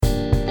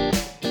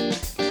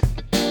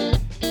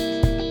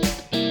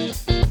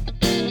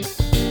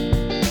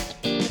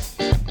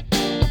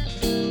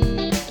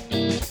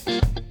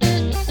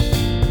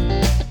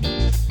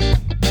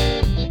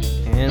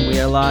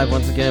live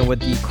once again with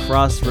the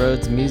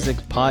Crossroads Music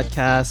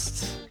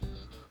Podcast.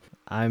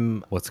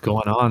 I'm What's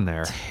going on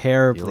there?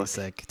 terribly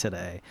sick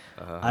today.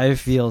 I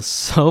feel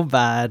so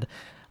bad.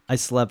 I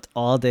slept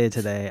all day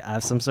today. I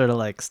have some sort of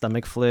like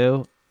stomach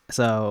flu.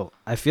 So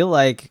I feel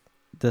like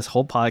this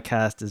whole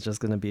podcast is just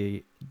going to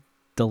be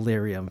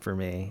delirium for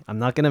me. I'm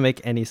not going to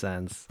make any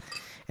sense.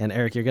 And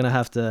Eric, you're going to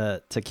have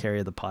to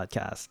carry the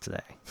podcast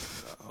today.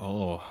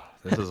 Oh,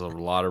 this is a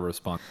lot of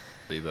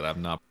responsibility that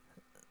I'm not.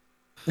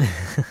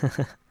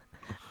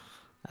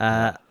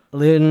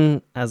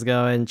 Luton, how's it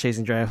going?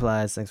 Chasing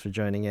Dragonflies, thanks for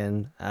joining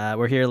in.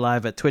 We're here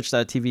live at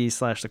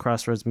twitch.tv/the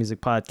Crossroads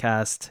Music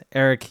Podcast.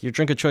 Eric, your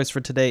drink of choice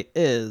for today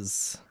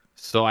is...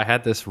 So I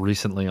had this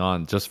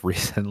just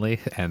recently,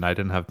 and I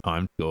didn't have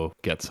time to go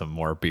get some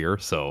more beer.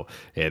 So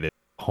it is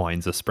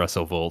Hoynes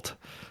Espresso Volt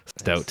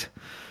Stout,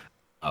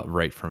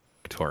 right from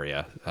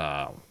Victoria.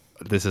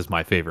 This is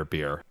my favorite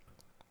beer.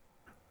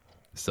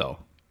 So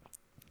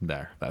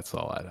that's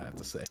all I have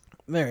to say.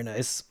 Very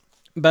nice.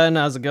 Ben,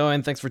 how's it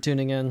going? Thanks for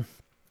tuning in.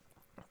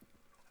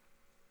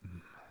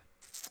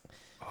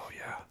 Oh,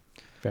 yeah.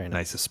 Very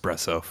nice. Nice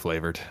espresso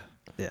flavored.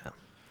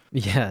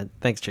 Yeah,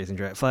 thanks, Chasing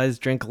Dragonflies.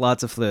 Drink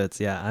lots of fluids.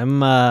 Yeah,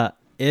 I'm,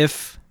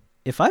 if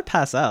I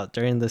pass out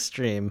during this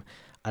stream,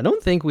 I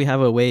don't think we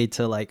have a way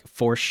to, like,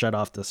 force shut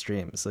off the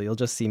stream, so you'll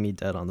just see me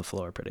dead on the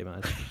floor, pretty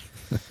much.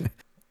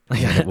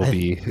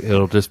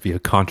 It'll just be a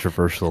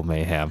controversial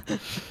mayhem.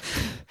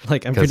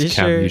 Like, I'm pretty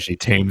Cam sure usually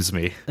tames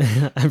me.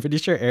 I'm pretty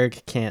sure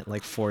Eric can't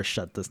like force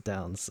shut this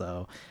down.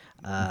 So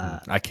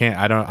I can't.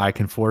 I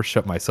can force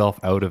shut myself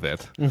out of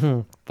it,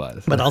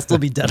 but I'll still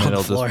be dead on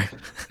the floor.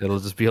 It'll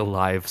just be a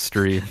live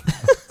stream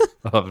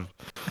of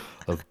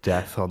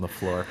death on the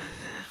floor.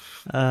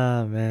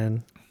 Oh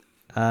man.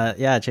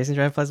 Yeah, Chasing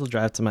Dragonflies will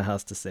drive to my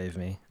house to save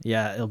me.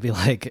 Yeah, it'll be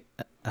like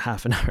a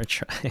half an hour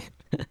drive.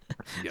 Yep.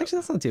 Actually,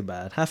 that's not too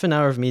bad. Half an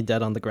hour of me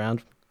dead on the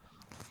ground.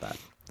 Bad.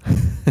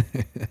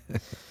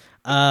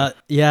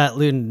 Yeah,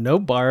 Loon, no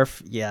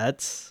barf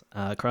yet.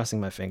 Crossing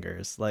my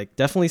fingers. Like,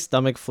 definitely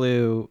stomach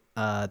flu.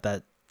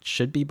 That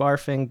should be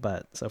barfing,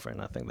 but so far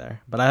nothing there.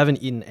 But I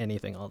haven't eaten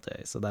anything all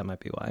day, so that might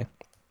be why.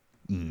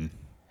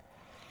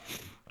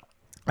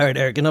 All right,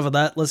 Eric, enough of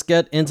that. Let's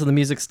get into the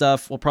music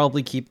stuff. We'll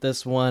probably keep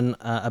this one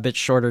a bit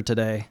shorter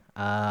today,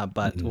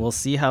 but we'll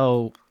see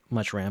how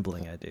much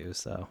rambling I do.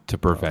 So To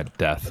prevent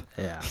death.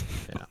 Yeah.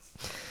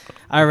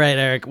 All right,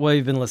 Eric, what have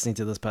you been listening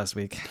to this past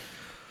week?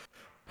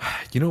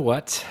 You know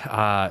what?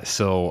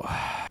 So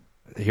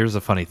here's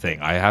a funny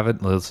thing. I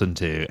haven't listened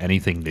to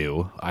anything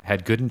new. I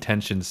had good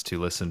intentions to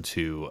listen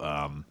to.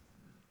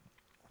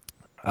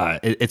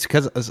 It's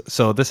because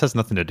this has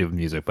nothing to do with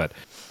music, but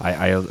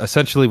I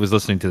essentially was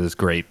listening to this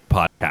great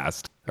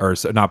podcast,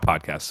 not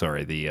podcast,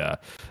 sorry, the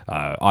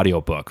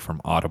audiobook from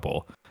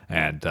Audible.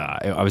 And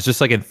I was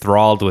just like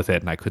enthralled with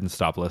it, and I couldn't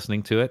stop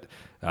listening to it.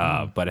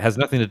 But it has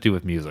nothing to do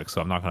with music,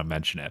 so I'm not going to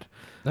mention it.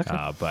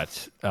 Okay.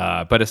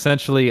 But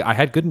essentially, I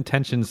had good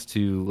intentions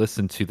to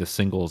listen to the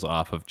singles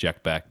off of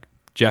Jeff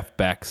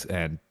Beck's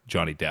and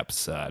Johnny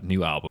Depp's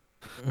new album.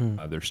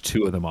 There's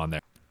two of them on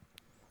there.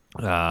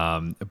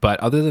 But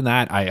other than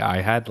that,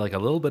 I had like a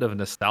little bit of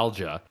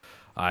nostalgia.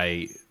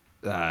 I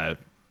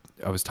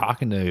was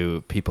talking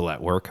to people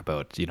at work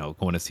about,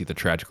 going to see the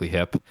Tragically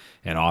Hip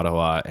in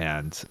Ottawa,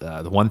 and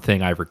the one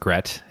thing I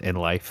regret in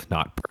life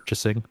not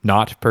purchasing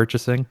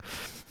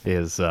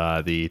is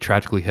the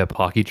Tragically Hip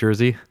hockey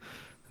jersey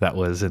that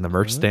was in the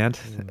merch stand,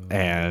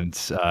 and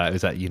it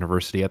was at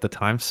university at the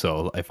time.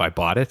 So if I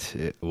bought it,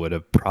 it would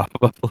have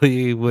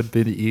probably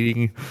been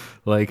eating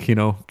like,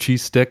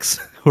 cheese sticks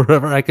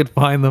wherever I could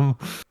find them.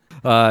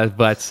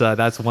 But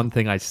that's one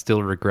thing I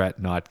still regret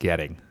not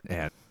getting,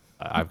 and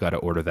I've got to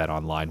order that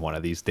online one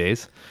of these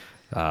days.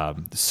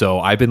 So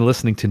I've been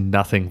listening to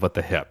nothing but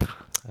the Hip,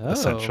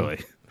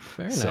 essentially.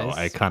 Very so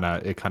nice.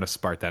 it kind of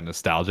sparked that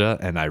nostalgia,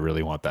 and I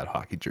really want that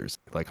hockey jersey.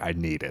 Like, I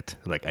need it.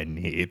 What's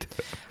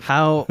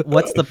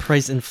the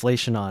price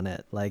inflation on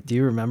it? Like, do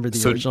you remember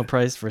the original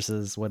price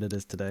versus what it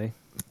is today?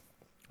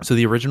 So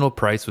the original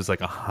price was like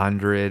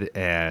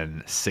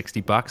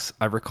 $160,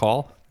 I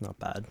recall. Not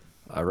bad.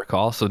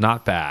 So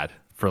not bad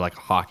for like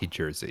a hockey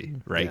jersey,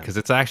 right? Yeah. Because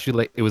it's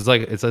actually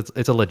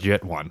it's a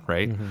legit one,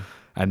 right?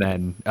 And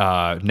then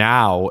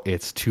now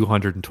it's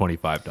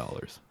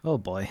 $225. Oh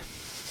boy.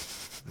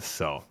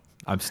 So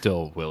I'm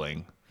still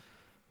willing.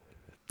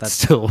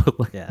 That's to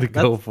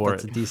go for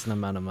that's it. a decent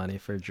amount of money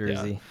for a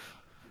jersey. Yeah.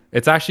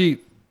 It's actually,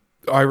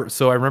 I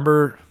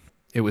remember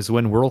it was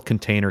when World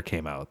Container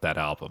came out, that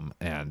album,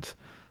 and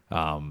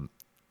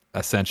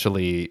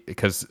essentially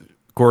because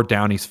Gord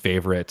Downey's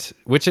favorite,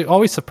 which it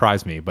always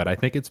surprised me, but I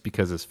think it's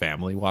because his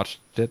family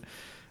watched it.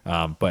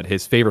 But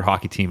his favorite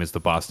hockey team is the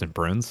Boston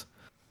Bruins,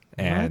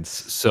 and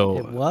so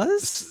It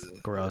was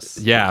gross.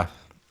 yeah.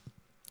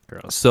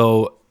 Gross.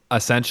 So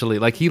essentially,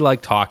 like, he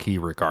liked hockey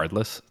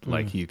regardless.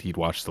 Like, he'd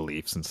watch the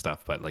Leafs and stuff,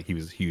 but like, he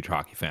was a huge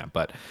hockey fan.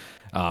 But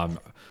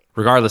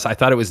regardless, I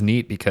thought it was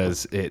neat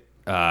because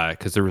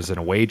there was an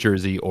away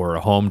jersey or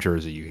a home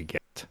jersey you could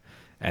get.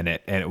 and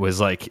it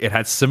was like it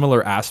had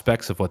similar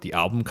aspects of what the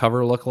album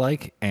cover looked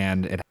like,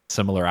 and it had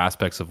similar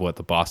aspects of what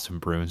the Boston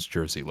Bruins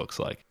jersey looks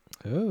like.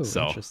 Oh,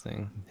 So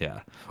interesting.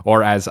 yeah,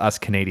 or as us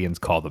Canadians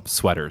call them,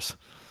 sweaters.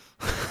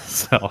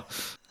 So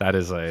that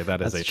is a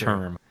That's a true.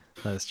 term.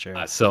 That's true.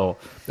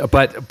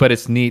 But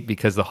it's neat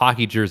because the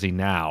hockey jersey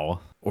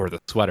now, or the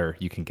sweater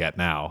you can get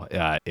now,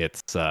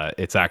 it's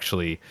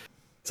actually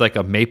it's like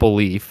a maple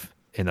leaf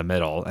in the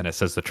middle, and it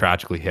says the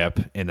Tragically Hip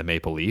in the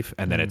maple leaf,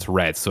 and then it's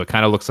red, so it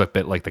kind of looks a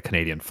bit like the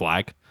Canadian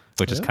flag,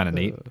 which is kind of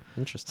neat.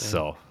 Interesting.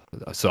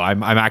 So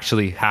I'm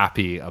actually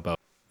happy about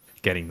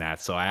getting that.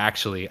 So I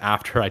actually,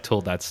 after I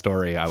told that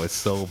story, I was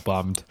so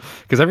bummed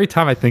because every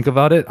time I think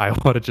about it, I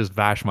want to just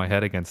bash my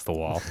head against the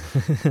wall.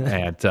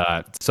 And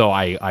so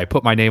I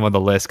put my name on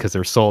the list because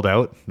they're sold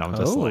out, and I'm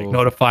just like,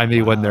 notify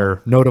me when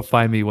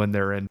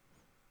they're in.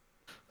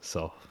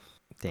 So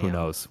Damn. who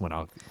knows when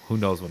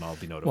I'll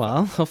be notified.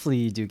 Well, hopefully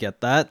you do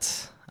get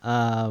that.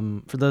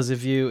 For those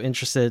of you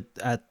interested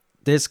at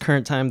this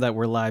current time that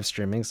we're live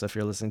streaming, so if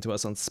you're listening to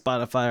us on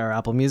Spotify or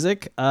Apple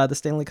Music, the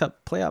Stanley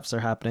Cup playoffs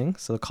are happening.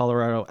 So the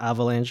Colorado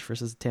Avalanche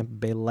versus the Tampa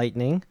Bay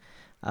Lightning.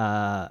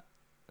 I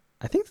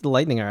think the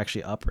Lightning are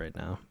actually up right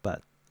now,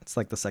 but it's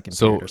like the second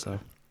period or so.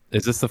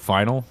 Is this the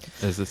final?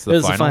 Is this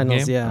the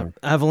finals? game? Yeah.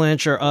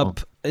 Avalanche are up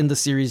in the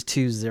series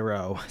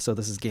 2-0. So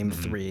this is game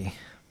 3.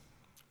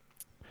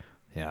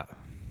 Yeah.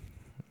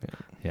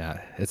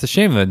 It's a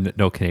shame that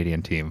no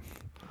Canadian team.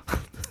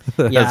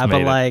 Yeah,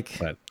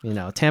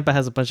 but Tampa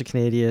has a bunch of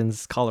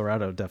Canadians.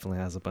 Colorado definitely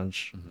has a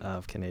bunch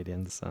of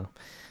Canadians. So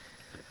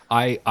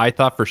I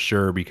thought for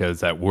sure,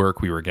 because at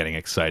work we were getting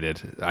excited.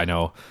 I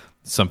know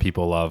some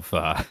people love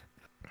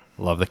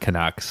the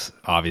Canucks,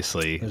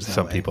 obviously.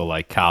 Some people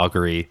like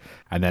Calgary,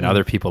 and then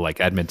other people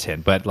like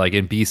Edmonton. But like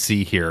in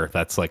BC here,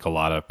 that's like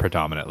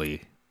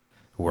predominantly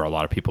where a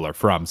lot of people are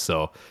from.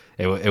 So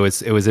it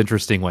was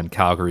interesting when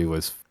Calgary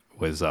was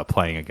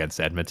playing against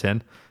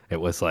Edmonton. It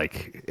was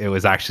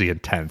actually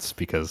intense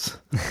because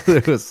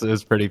it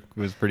was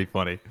pretty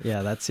funny.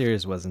 Yeah, that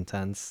series was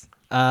intense.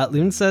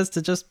 Loon says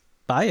to just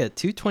buy it.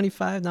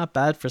 $2.25, not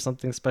bad for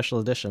something special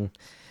edition.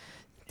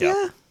 Yep.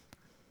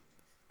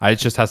 Yeah. It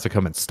just has to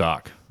come in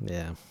stock.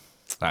 Yeah.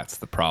 That's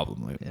the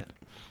problem, Loon.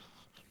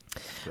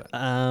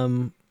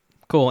 Yeah.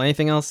 Cool.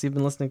 Anything else you've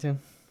been listening to?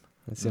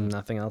 I assume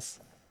nothing else.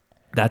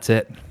 That's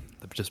it.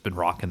 I've just been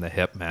rocking the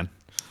hip, man.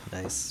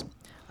 Nice.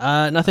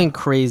 Nothing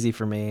crazy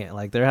for me.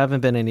 Like there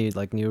haven't been any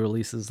like new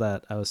releases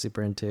that I was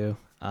super into.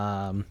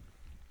 I'm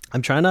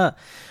trying to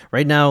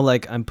right now,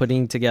 like I'm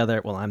putting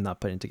together, well, I'm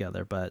not putting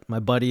together, but my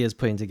buddy is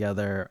putting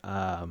together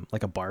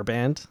like a bar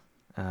band.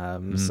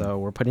 So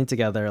we're putting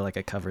together like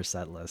a cover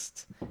set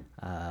list.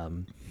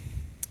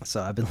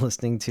 So I've been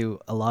listening to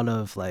a lot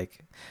of like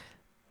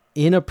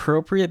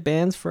inappropriate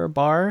bands for a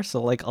bar.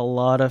 So like a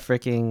lot of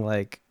freaking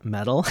like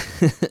metal.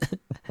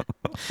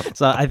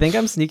 So I think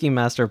I'm sneaking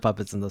Master of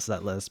Puppets in the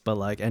set list, but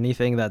like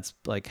anything that's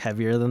like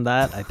heavier than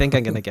that, I think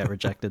I'm going to get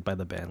rejected by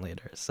the band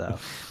leader. So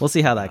we'll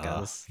see how that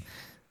goes.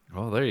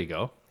 Well, there you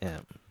go. Yeah.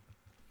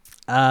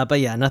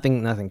 But yeah,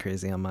 nothing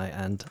crazy on my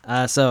end.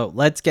 So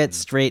let's get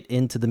straight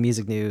into the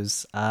music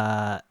news.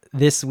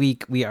 This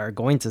week we are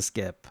going to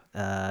skip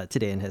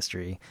Today in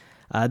History.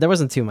 There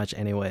wasn't too much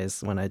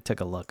anyways when I took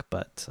a look,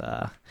 but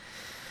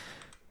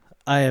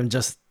I am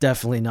just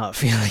definitely not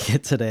feeling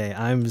it today.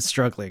 I'm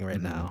struggling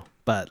right now.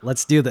 But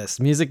let's do this.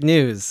 Music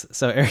news.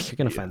 So Eric, you're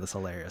gonna find this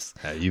hilarious.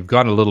 You've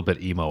gone a little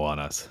bit emo on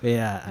us.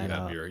 Yeah, I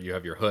know. You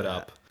have your hood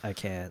up. I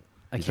can't.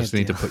 You just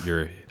need to put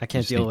your. I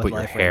can't deal with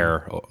life. Put your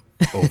hair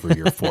over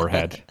your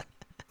forehead.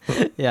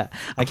 Yeah,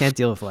 I can't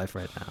deal with life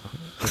right now.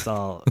 It's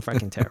all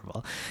freaking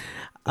terrible.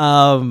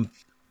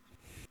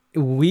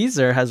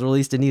 Weezer has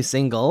released a new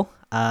single.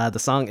 The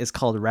song is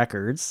called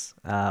Records,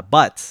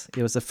 but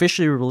it was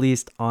officially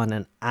released on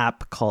an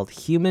app called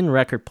Human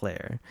Record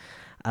Player.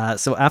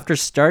 So after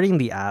starting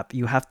the app,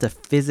 you have to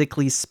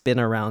physically spin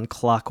around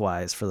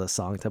clockwise for the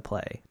song to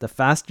play. The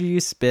faster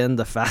you spin,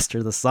 the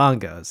faster the song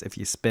goes. If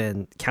you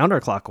spin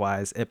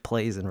counterclockwise, it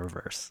plays in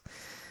reverse.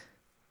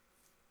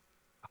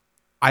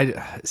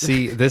 I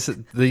see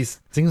these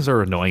things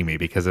are annoying me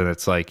because then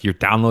it's like you're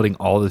downloading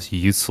all this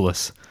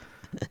useless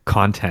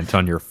content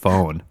on your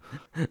phone,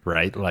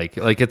 right? Like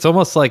it's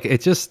almost like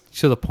it's just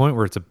to the point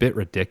where it's a bit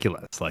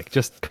ridiculous. Like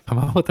just come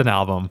out with an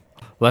album,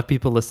 let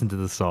people listen to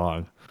the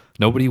song.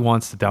 Nobody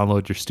wants to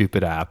download your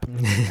stupid app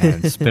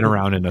and spin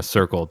around in a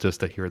circle just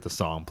to hear the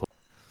song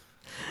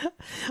play.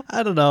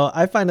 I don't know.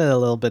 I find it a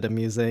little bit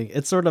amusing.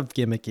 It's sort of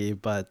gimmicky,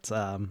 but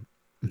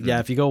yeah,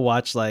 if you go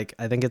watch, like,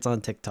 I think it's on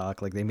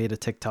TikTok, like they made a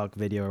TikTok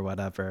video or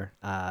whatever,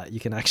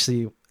 you can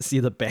actually see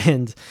the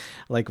band,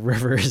 like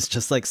Rivers,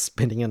 just like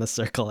spinning in a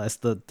circle as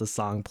the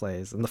song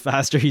plays. And the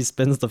faster he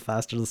spins, the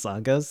faster the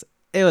song goes.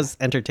 It was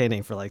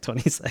entertaining for like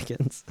 20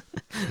 seconds.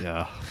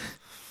 Yeah.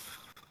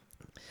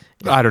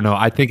 I don't know.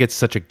 I think it's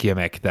such a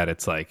gimmick that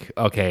it's like,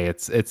 okay,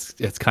 it's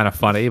kind of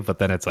funny, but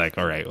then it's like,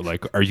 all right,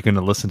 like, are you going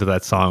to listen to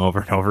that song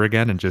over and over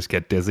again and just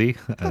get dizzy?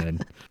 And then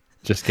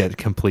just get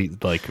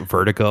complete like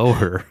vertigo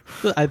or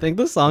I think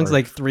the song's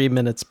like 3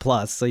 minutes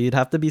plus, so you'd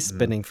have to be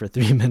spinning for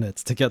 3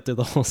 minutes to get through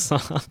the whole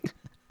song.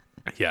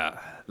 yeah,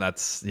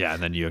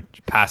 and then you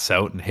pass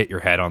out and hit your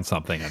head on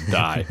something and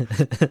die.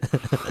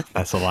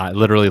 That's a lot.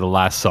 Literally the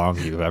last song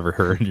you've ever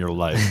heard in your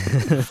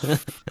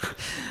life.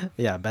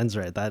 Yeah, Ben's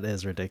right. That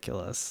is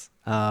ridiculous.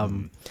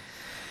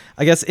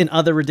 I guess in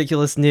other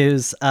ridiculous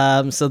news,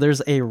 so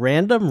there's a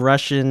random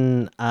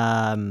Russian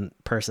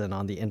person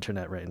on the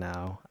internet right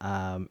now,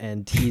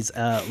 and he's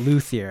a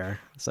luthier.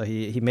 So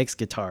he makes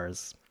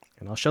guitars.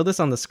 And I'll show this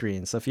on the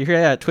screen. So if you're here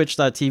at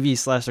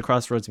twitch.tv/the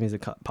Crossroads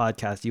Music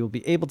Podcast, you will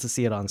be able to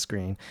see it on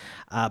screen.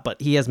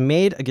 But he has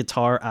made a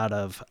guitar out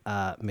of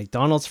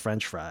McDonald's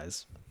French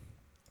fries.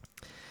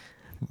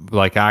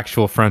 Like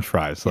actual French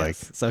fries. Yes. Like,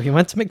 so he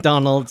went to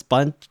McDonald's,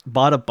 bought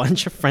a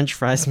bunch of French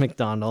fries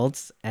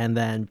McDonald's, and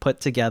then put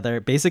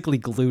together, basically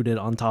glued it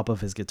on top of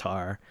his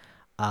guitar.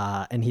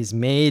 And he's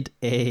made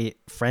a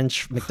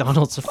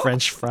McDonald's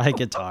French fry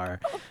guitar.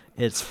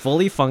 It's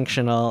fully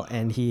functional,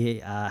 and he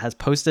has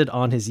posted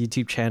on his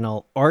YouTube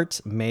channel Art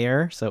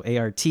Mayer, so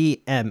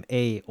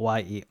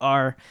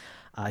ARTMAYER.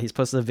 He's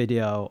posted a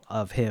video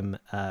of him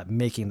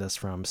making this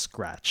from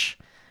scratch.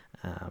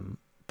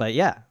 But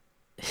yeah,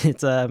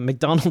 it's a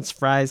McDonald's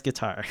fries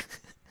guitar.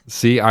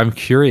 see, I'm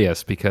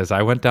curious because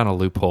I went down a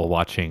loophole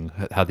watching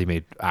how they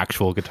made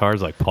actual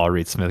guitars, like Paul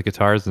Reed Smith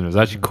guitars, and it was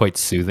actually quite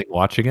soothing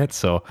watching it.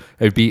 So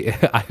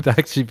I'd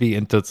actually be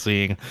into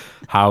seeing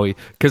how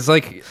because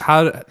like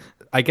how.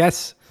 I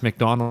guess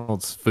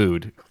McDonald's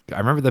food, I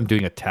remember them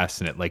doing a test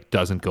and it like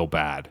doesn't go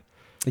bad.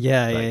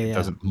 Yeah, like, yeah. It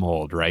doesn't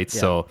mold, right?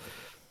 Yeah.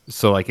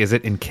 So like, is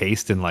it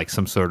encased in like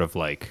some sort of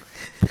like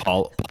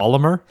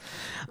polymer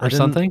or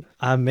something?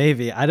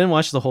 Maybe. I didn't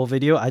watch the whole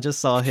video. I just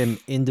saw him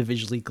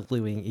individually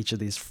gluing each of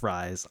these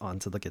fries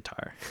onto the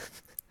guitar.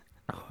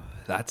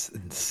 That's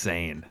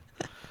insane.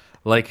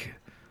 Like,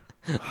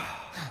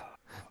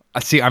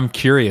 see, I'm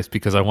curious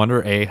because I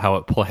wonder how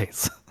it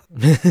plays.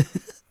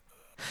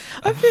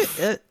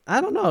 I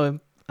don't know.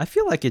 I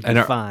feel like it'd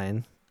be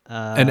fine.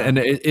 And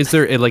is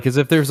there like as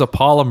if there's a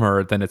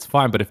polymer, then it's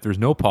fine. But if there's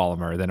no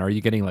polymer, then are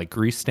you getting like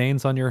grease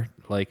stains on your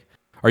like?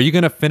 Are you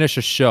gonna finish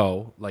a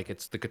show like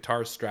it's the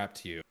guitar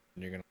strapped to you,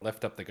 and you're gonna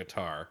lift up the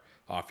guitar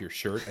off your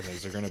shirt, and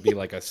is there gonna be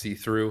like a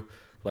see-through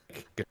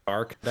like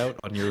guitar cutout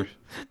on your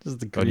just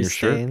the grease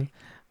stain?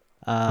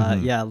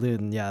 Yeah,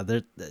 Luden. Yeah,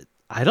 there.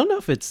 I don't know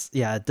if it's.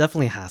 Yeah, it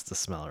definitely has to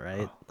smell,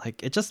 right?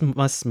 Like it just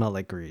must smell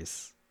like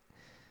grease.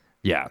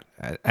 Yeah,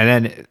 and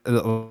then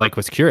like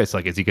was curious,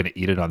 like is he gonna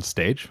eat it on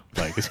stage?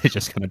 Like is he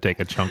just gonna take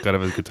a chunk out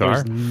of his guitar?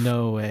 There's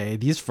no way.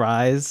 These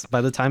fries,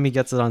 by the time he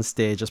gets it on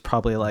stage, is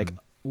probably like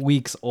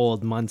weeks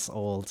old, months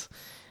old.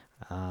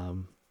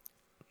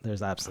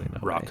 There's absolutely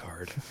no rock way.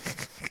 hard.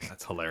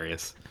 That's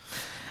hilarious.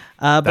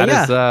 But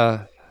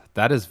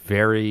that is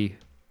very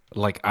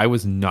like I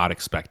was not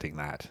expecting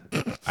that.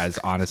 I was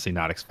honestly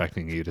not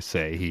expecting you to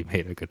say he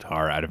made a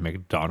guitar out of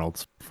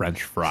McDonald's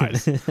French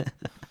fries.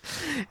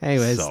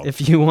 Anyways,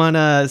 if you want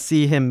to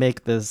see him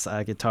make this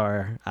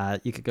guitar,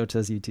 you could go to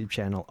his YouTube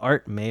channel,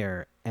 Art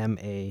Mayer,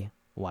 Mayer.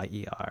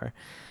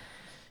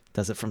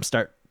 Does it from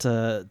start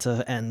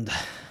to end.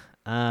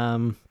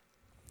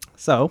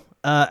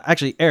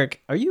 Actually,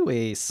 Eric, are you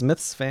a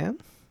Smiths fan?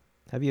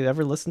 Have you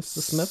ever listened to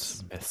the Smiths?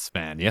 Smiths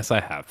fan. Yes, I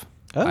have.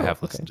 I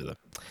have listened to them.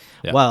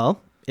 Yeah. Well,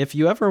 if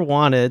you ever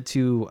wanted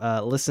to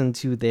listen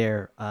to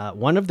their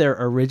one of their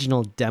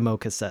original demo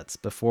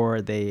cassettes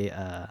before they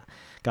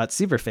got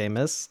super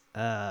famous,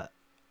 an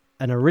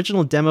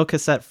original demo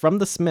cassette from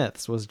the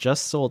Smiths was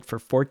just sold for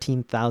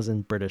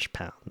 14,000 British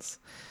pounds.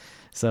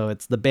 So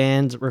it's the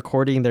band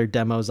recording their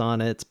demos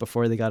on it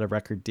before they got a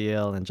record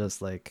deal and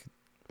just like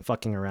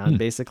fucking around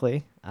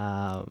basically.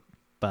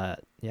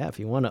 But yeah, if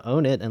you want to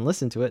own it and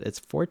listen to it, it's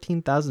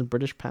 14,000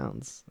 British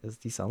pounds is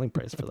the selling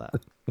price for that.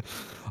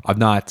 I'm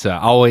not.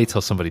 I'll wait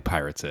till somebody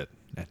pirates it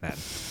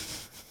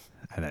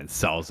and then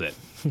sells it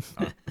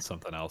on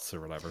something else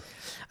or whatever.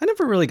 I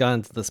never really got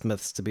into the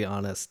Smiths, to be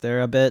honest.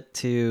 They're a bit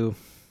too,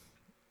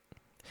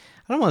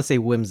 I don't want to say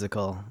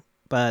whimsical,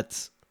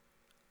 but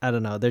I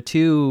don't know. They're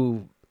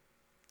too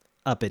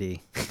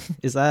uppity.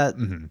 Is that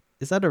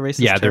is that a racist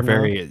term? Yeah, they're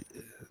very.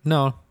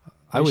 No,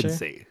 I wouldn't sure?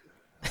 say.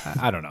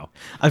 I don't know.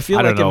 I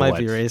feel like it might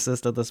be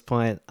racist at this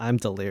point. I'm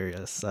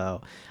delirious.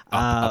 So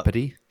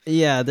uppity.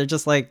 Yeah, they're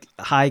just like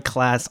high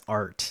class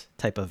art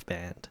type of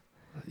band.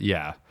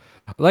 Yeah.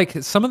 Like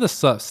some of the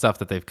stuff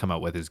that they've come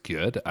out with is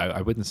good.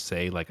 I wouldn't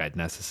say like I'd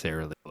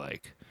necessarily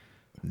like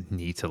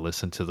need to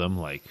listen to them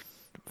like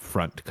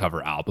front to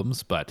cover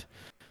albums, but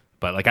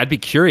like I'd be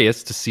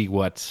curious to see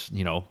what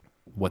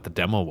the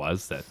demo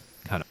was that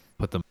kind of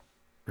put them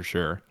for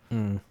sure.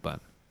 But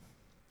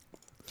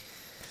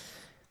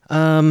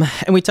and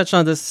we touched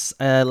on this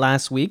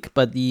last week,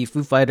 but the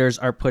Foo Fighters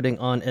are putting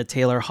on a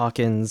Taylor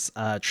Hawkins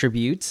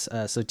tribute.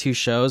 So 2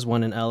 shows,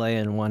 one in LA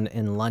and one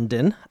in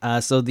London.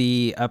 So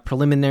the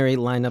preliminary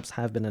lineups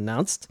have been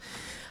announced.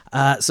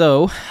 For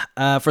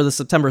the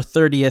September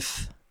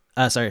 30th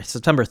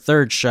September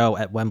 3rd show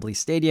at Wembley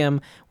Stadium.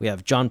 We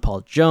have John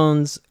Paul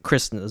Jones,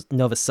 Chris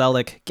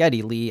Novoselic,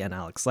 Geddy Lee and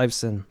Alex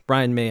Lifeson,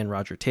 Brian May and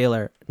Roger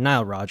Taylor,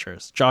 Nile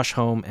Rodgers, Josh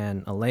Homme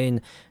and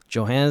Elaine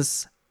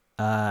Johannes,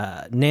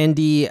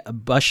 Nandi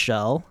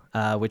Bushell,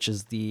 which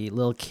is the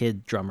little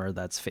kid drummer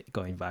that's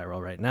going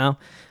viral right now.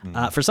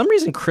 For some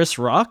reason, Chris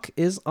Rock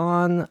is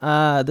on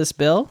this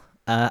bill.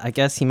 I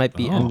guess he might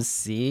be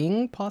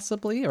emceeing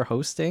possibly or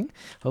hosting.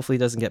 Hopefully he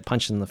doesn't get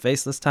punched in the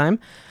face this time.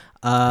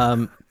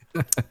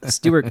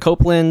 Stuart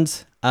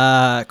Copeland,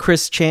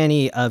 Chris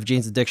Chaney of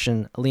Jane's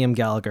Addiction, Liam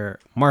Gallagher,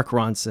 Mark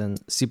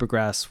Ronson,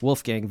 Supergrass,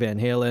 Wolfgang Van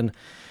Halen,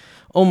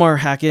 Omar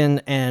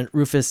Hacken, and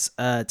Rufus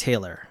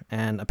Taylor.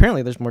 And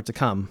apparently there's more to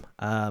come.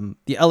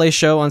 The LA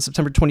show on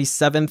September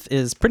 27th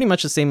is pretty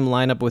much the same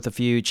lineup with a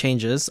few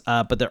changes,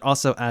 but they're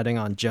also adding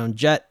on Joan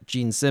Jett,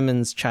 Gene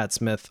Simmons, Chad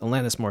Smith,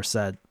 Alanis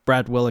Morissette,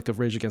 Brad Willick of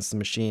Rage Against the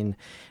Machine,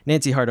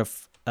 Nancy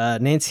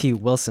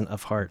Wilson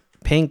of Heart,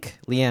 Pink,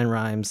 Leanne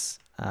Rimes,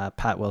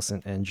 Pat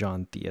Wilson, and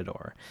John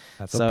Theodore.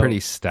 That's pretty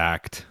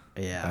stacked.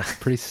 Yeah. That's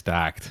pretty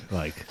stacked.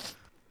 Like,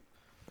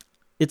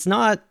 it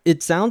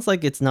sounds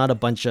like it's not a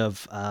bunch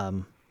of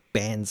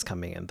bands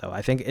coming in, though.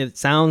 I think it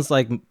sounds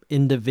like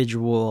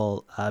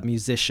individual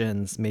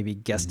musicians maybe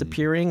guest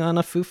appearing on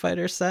a Foo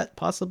Fighters set,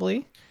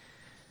 possibly.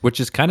 Which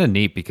is kind of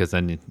neat, because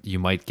then you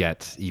might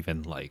get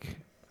even like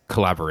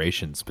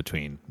collaborations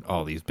between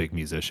all these big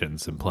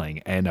musicians and playing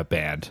in a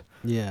band.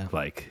 Yeah.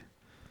 Like,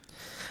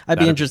 I'd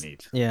be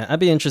interested. Yeah,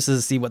 I'd be interested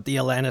to see what the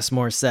Alanis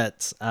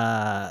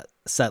Morissette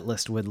set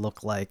list would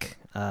look like.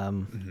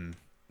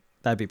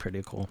 That'd be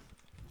pretty cool.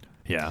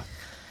 Yeah.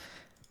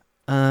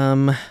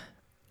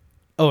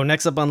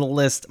 Next up on the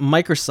list,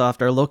 Microsoft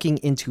are looking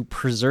into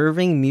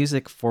preserving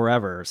music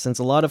forever. Since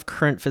a lot of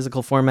current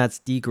physical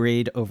formats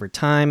degrade over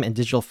time and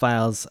digital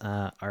files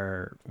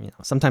are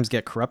sometimes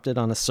get corrupted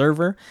on a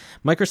server,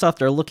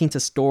 Microsoft are looking to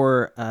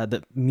store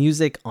the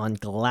music on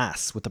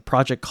glass with a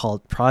project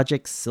called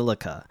Project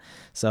Silica.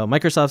 So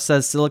Microsoft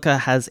says Silica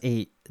has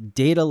a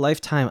data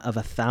lifetime of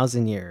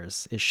 1,000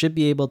 years. It should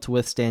be able to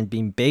withstand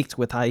being baked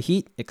with high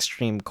heat,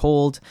 extreme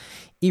cold,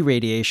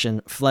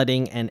 irradiation,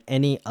 flooding, and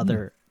any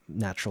other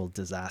natural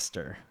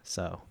disaster.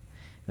 So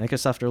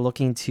Microsoft are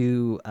looking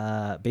to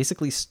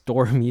basically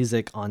store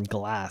music on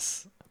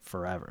glass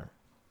forever.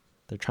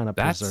 They're trying to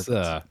preserve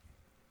it.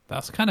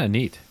 That's kind of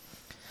neat.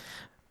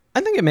 I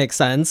think it makes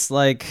sense.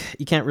 Like,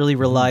 you can't really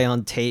rely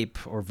on tape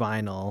or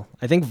vinyl.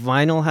 I think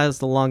vinyl has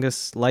the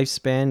longest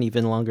lifespan,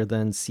 even longer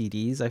than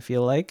CDs, I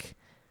feel like.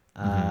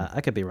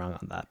 I could be wrong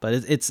on that, but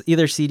it's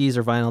either CDs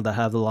or vinyl that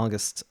have the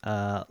longest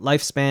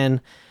lifespan.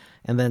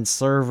 And then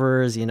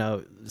servers,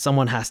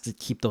 someone has to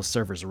keep those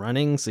servers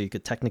running, so you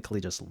could technically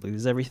just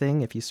lose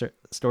everything if you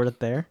stored it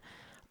there.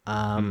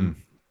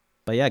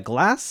 But yeah,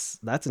 glass,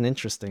 that's an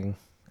interesting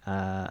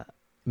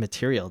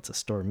material to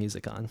store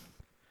music on.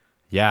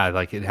 Yeah,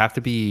 like, it'd have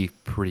to be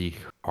pretty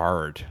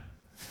hard,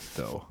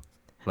 though.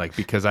 Like,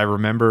 because I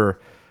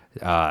remember,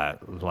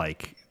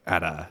 like,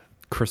 at a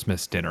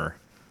Christmas dinner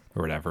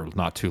or whatever,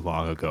 not too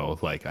long ago,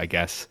 like, I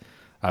guess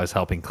I was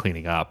helping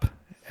cleaning up,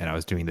 and I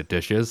was doing the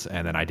dishes,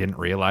 and then I didn't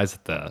realize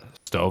that the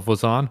stove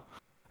was on,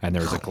 and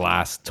there was a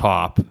glass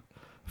top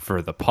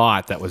for the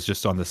pot that was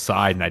just on the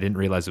side, and I didn't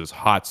realize it was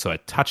hot, so I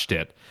touched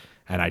it,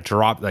 and I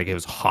dropped, like, it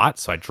was hot,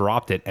 so I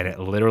dropped it, and it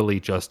literally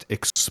just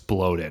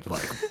exploded,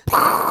 like,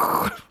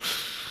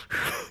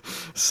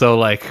 so,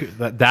 like,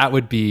 that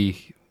would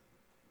be,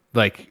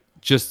 like,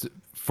 just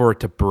for it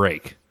to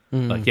break.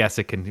 Like, yes,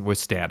 it can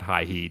withstand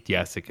high heat,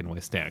 yes, it can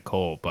withstand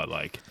cold, but,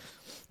 like,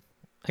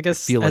 I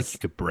guess feel like you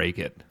could break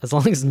it. As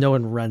long as no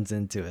one runs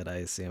into it, I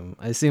assume.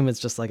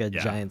 It's just like a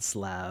giant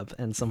slab,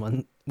 and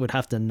someone would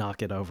have to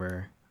knock it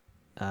over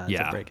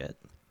to break it.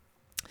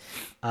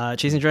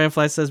 Chasing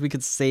Dragonfly says we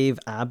could save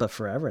ABBA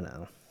forever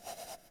now.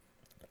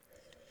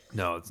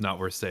 No, it's not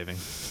worth saving.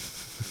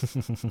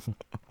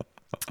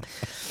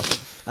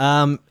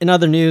 In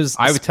other news,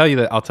 I would tell you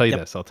that. I'll tell you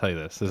this.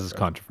 This is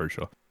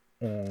controversial.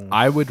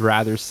 I would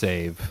rather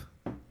save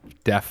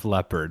Def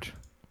Leppard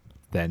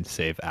than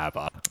save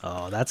ABBA.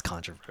 Oh, that's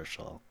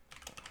controversial.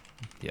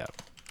 Yeah.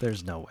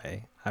 There's no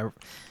way.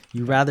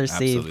 You rather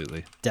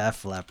save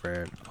Def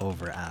Leppard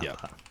over ABBA.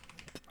 Yep.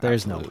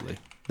 There's no way.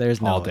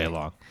 There's no all way. Day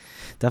long.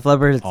 Def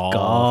Leppard is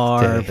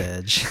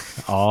garbage.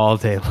 All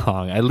day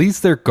long. At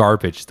least they're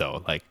garbage,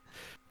 though. Like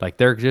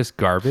they're just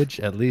garbage.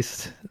 At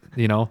least,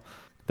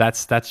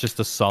 that's just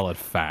a solid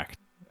fact.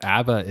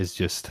 ABBA is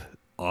just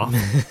off.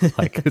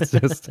 Like, it's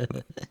just...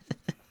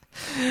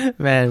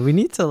 Man, we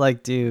need to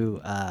do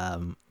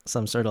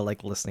some sort of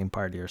listening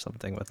party or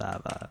something with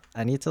ABBA.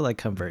 I need to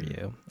convert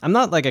you. I'm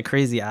not a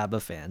crazy ABBA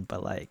fan,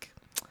 but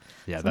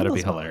yeah, that'd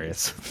be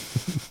hilarious.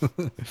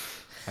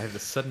 I have a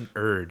sudden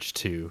urge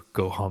to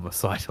go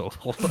homicidal.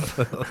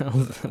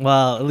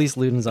 Well, at least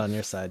Luden's on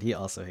your side. He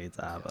also hates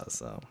ABBA,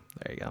 so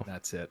there you go.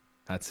 That's it.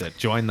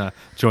 Join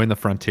the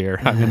frontier.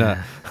 I'm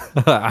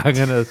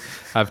gonna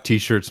have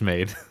T-shirts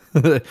made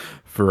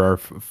for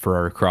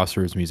our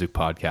Crossroads Music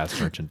Podcast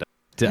merchandise.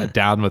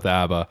 Down with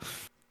ABBA.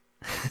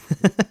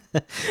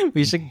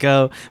 We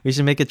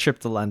should make a trip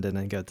to London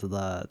and go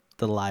to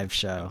the live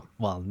show.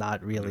 Well,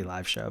 not really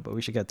live show, but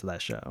we should get to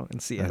that show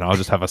and see it. And I'll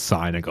just have a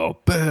sign and go,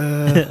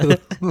 "Boo."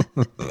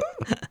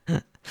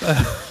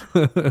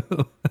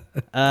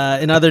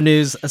 In other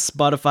news,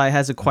 Spotify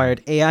has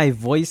acquired AI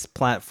voice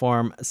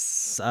platform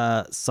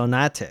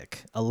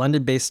Sonatic, a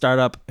London-based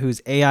startup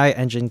whose AI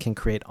engine can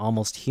create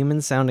almost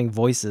human-sounding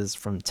voices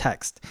from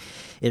text.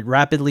 It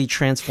rapidly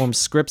transforms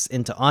scripts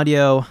into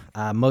audio.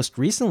 Most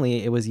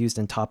recently, it was used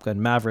in Top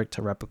Gun Maverick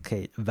to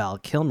replicate Val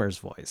Kilmer's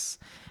voice.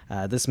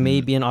 This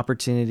may be an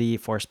opportunity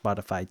for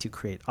Spotify to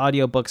create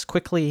audiobooks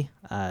quickly,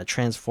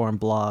 transform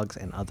blogs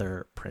and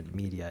other print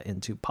media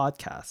into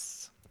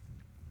podcasts.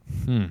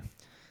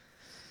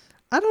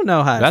 I don't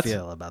know how I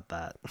feel about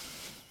that.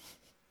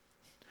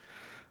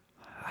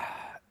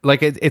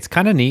 Like it's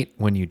kind of neat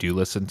when you do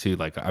listen to,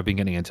 like, I've been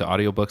getting into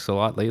audiobooks a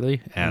lot lately,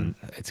 and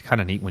it's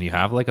kind of neat when you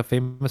have like a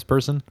famous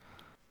person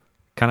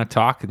kind of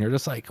talk and you're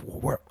just like,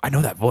 I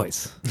know that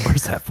voice.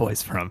 Where's that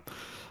voice from?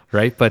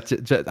 Right.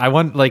 But I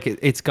want, like,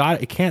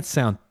 it can't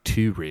sound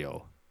too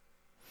real.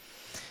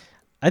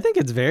 I think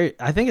it's very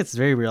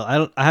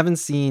real. I haven't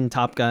seen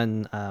Top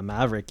Gun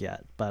Maverick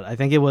yet, but I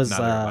think it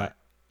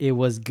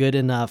was good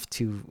enough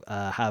to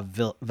have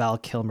Val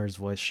Kilmer's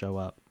voice show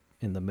up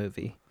in the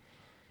movie.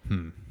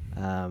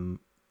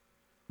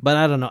 But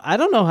I don't know. I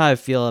don't know how I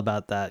feel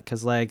about that,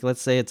 because, like,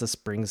 let's say it's a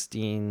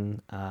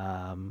Springsteen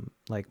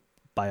like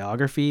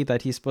biography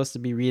that he's supposed to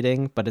be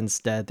reading, but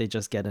instead they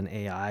just get an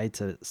AI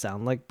to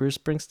sound like Bruce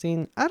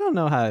Springsteen. I don't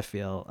know how I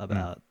feel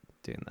about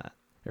doing that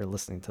or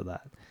listening to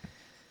that.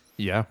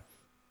 Yeah.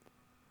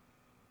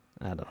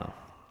 I don't know.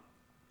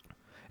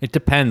 It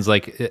depends.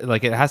 Like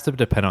it has to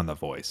depend on the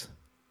voice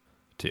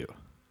too.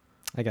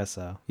 I guess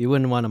so. You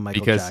wouldn't want a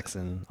Michael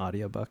Jackson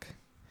audiobook.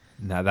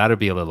 No, that'd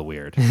be a little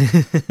weird.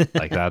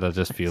 Like, that'll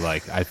just feel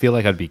like, I feel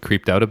like I'd be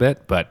creeped out a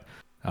bit, but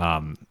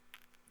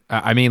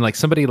I mean, like,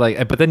 somebody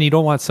like, but then you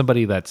don't want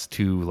somebody that's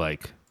too,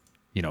 like,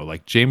 you know,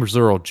 like James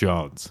Earl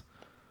Jones.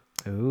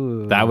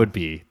 Ooh. That would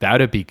be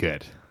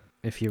good.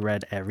 If you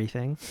read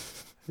everything.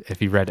 If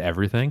he read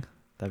everything.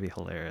 That'd be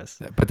hilarious.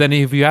 But then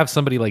if you have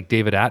somebody like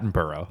David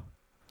Attenborough,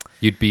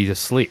 you'd be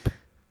asleep.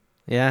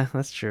 Yeah,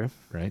 that's true.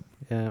 Right?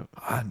 Yeah.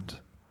 And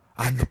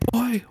the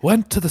boy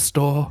went to the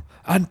store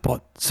and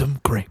bought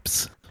some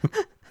grapes.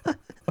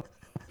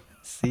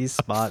 See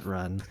Spot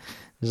run.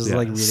 Just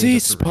like reading See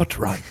Spot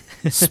run.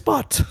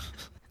 Spot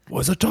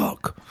was a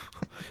dog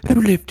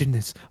who lived in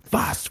this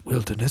vast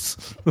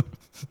wilderness.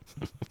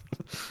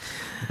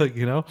 Like,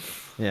 you know?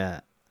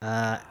 Yeah.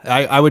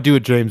 I would do a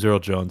James Earl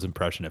Jones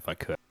impression if I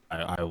could.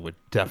 I would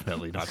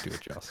definitely not do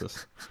it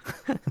justice.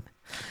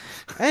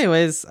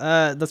 Anyways,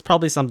 that's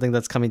probably something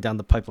that's coming down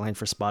the pipeline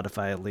for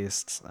Spotify, at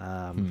least.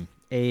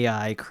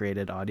 AI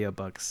created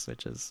audiobooks,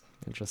 which is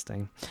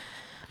interesting.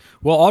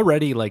 Well,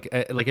 already, like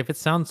if it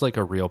sounds like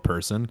a real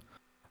person,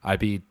 I'd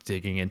be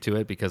digging into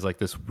it, because, like,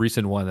 this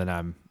recent one that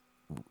I'm,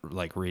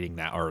 like, reading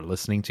now or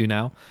listening to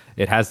now,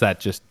 it has that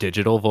just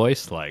digital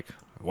voice, like,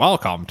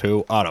 welcome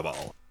to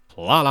Audible,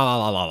 la la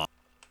la la la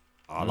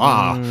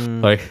la,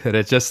 like, and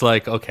it's just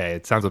like, okay,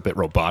 it sounds a bit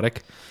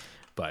robotic,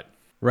 but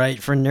right,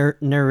 for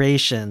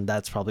narration,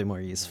 that's probably more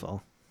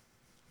useful.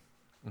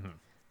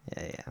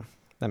 Yeah,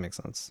 that makes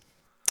sense.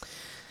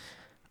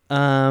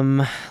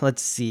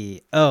 Let's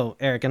see. Oh,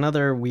 Eric,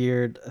 another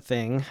weird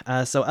thing.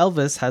 So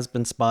Elvis has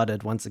been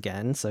spotted once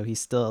again, so he's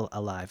still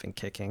alive and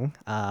kicking.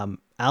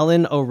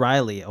 Alan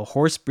O'Reilly, a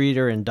horse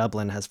breeder in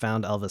Dublin, has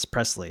found Elvis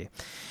Presley.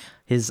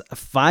 His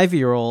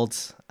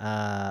 5-year-old,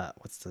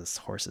 what's this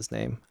horse's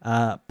name?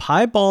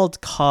 Piebald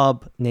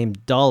cob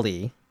named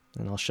Dolly,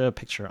 and I'll show a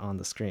picture on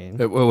the screen.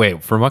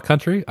 Wait, from what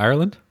country?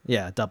 Ireland?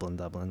 Yeah, Dublin,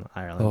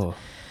 Ireland.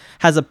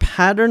 Has a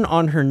pattern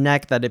on her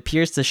neck that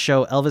appears to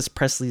show Elvis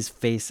Presley's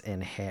face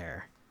and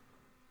hair.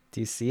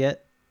 Do you see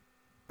it?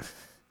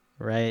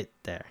 Right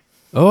there.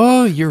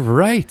 Oh, you're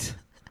right.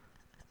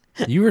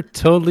 You were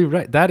totally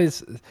right. That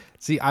is,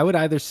 see, I would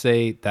either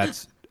say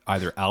that's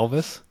either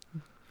Elvis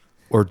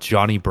or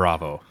Johnny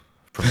Bravo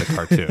from the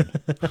cartoon.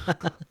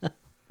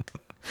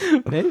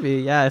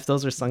 Maybe, yeah, if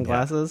those are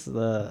sunglasses.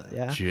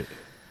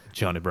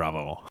 Johnny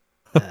Bravo.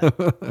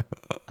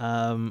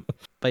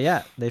 But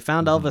yeah, they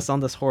found Elvis on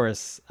this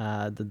horse.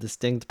 The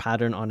distinct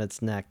pattern on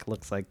its neck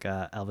looks like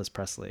Elvis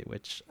Presley,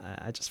 which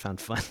I just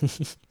found funny.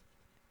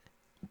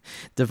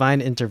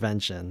 Divine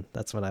intervention.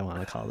 That's what I want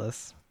to call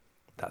this.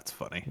 That's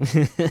funny.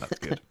 That's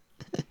good.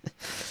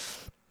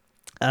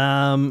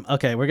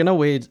 Okay, we're gonna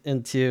wade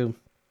into.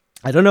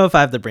 I don't know if I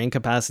have the brain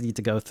capacity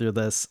to go through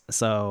this,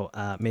 so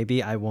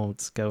maybe I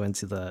won't go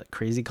into the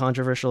crazy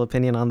controversial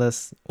opinion on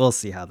this. We'll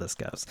see how this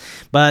goes.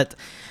 But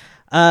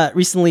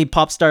recently,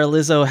 pop star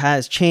Lizzo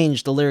has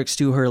changed the lyrics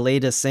to her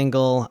latest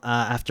single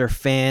after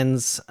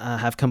fans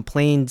have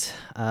complained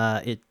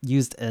it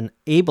used an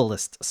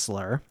ableist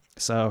slur.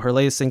 So her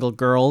latest single,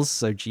 Girls,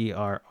 so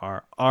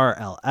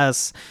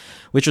GRRRLS,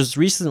 which was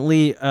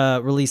recently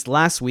released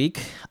last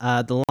week.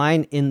 The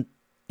line in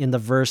the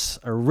verse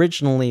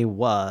originally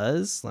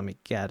was, let me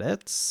get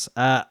it,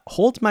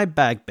 hold my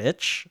bag,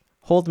 bitch,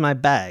 hold my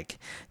bag.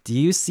 Do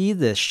you see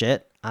this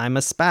shit? I'm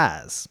a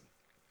spaz.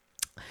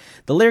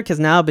 The lyric has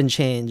now been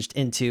changed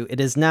into, it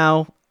is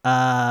now,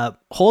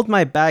 hold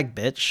my bag,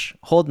 bitch.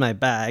 Hold my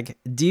bag.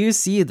 Do you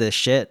see this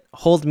shit?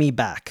 Hold me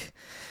back.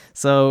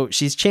 So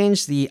she's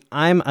changed the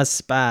I'm a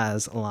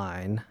spaz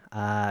line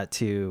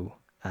to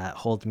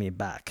hold me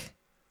back.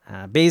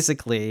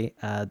 Basically,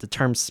 the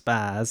term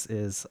spaz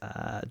is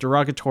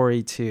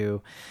derogatory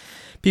to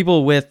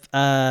people with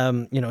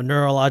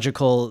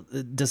neurological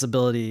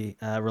disability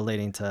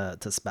relating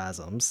to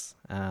spasms.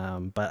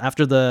 But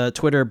after the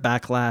Twitter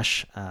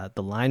backlash,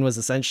 the line was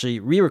essentially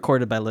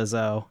re-recorded by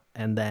Lizzo,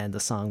 and then the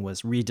song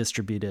was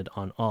redistributed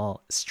on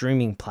all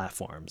streaming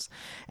platforms.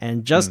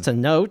 And just to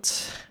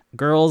note,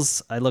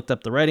 Girls, I looked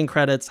up the writing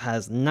credits,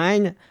 has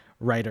 9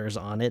 writers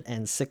on it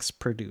and 6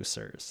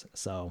 producers.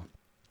 So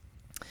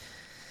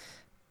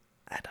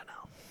I don't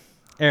know.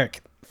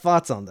 Eric,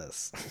 thoughts on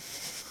this?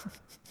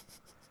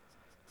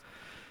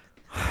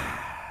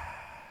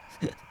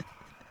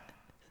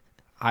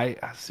 I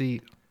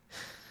see.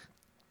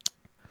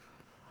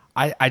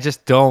 I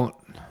just don't.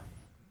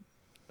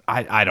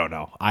 I don't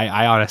know.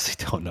 I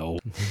honestly don't know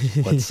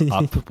what's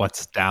up,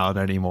 what's down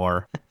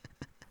anymore.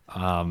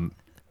 I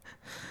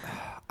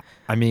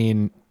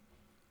mean,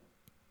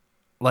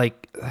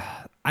 like,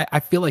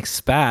 I feel like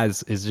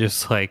spaz is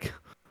just like,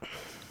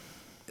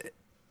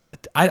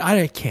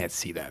 I can't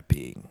see that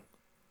being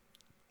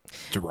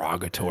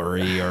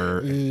derogatory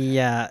or.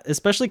 Yeah,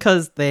 especially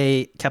because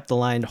they kept the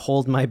line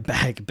 "hold my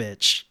bag,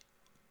 bitch"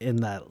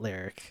 in that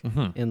lyric,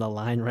 in the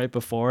line right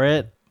before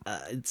it.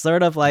 It's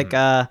sort of like,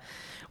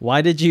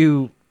 why did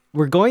you?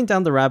 We're going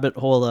down the rabbit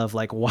hole of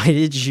like, why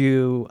did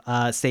you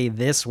say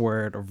this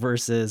word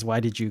versus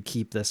why did you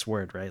keep this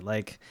word, right?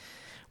 Like,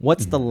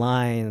 what's the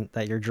line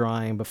that you're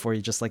drawing before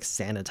you just like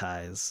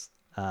sanitize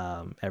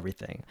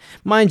everything?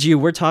 Mind you,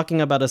 we're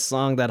talking about a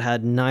song that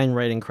had 9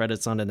 writing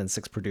credits on it and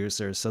 6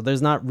 producers, so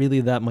there's not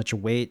really that much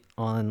weight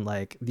on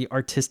like the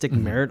artistic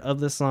merit of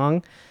the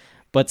song,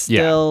 but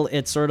still,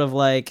 it's sort of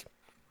like,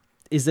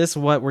 is this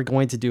what we're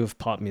going to do with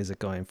pop music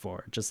going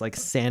forward? Just like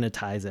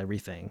sanitize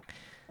everything.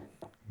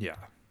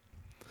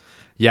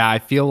 Yeah, I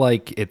feel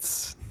like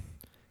it's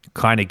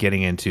kind of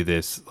getting into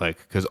this, like,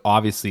 because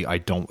obviously I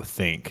don't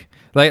think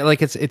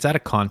like it's out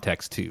of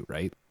context too,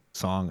 right?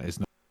 Song is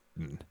not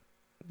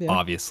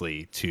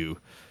obviously to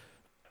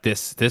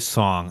this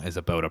song is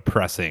about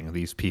oppressing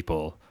these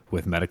people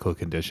with medical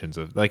conditions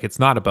of like, it's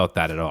not about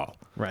that at all,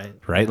 right?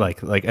 Yeah.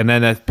 Like and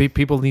then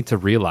people need to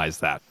realize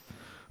that.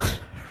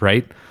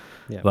 Right?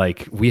 Yeah.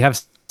 Like, we have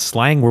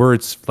slang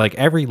words, like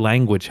every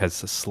language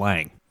has a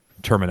slang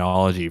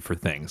terminology for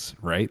things,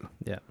 right?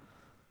 Yeah.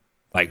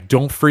 Like,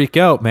 don't freak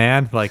out,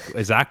 man. Like,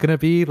 is that going to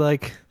be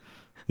like,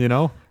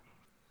 Yeah.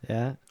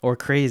 Or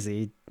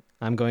crazy.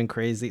 I'm going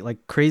crazy.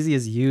 Like, crazy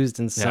is used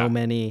in so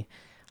many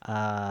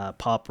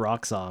pop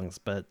rock songs,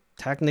 but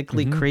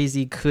technically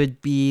crazy could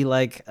be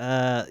like,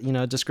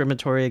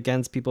 discriminatory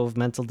against people with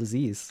mental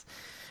disease,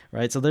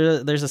 right? So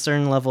there's a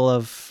certain level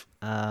of,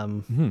 I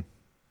don't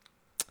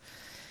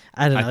know.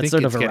 I It's think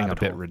sort it's of getting a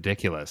bit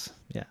ridiculous.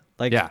 Yeah.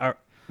 Like,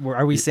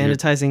 are we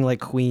sanitizing like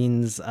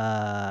Queen's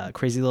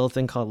Crazy Little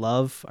Thing Called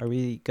Love? Are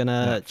we going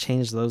to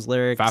change those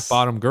lyrics? Fat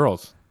Bottom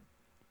Girls.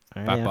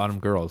 Right, Fat Bottom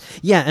Girls.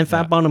 Yeah, and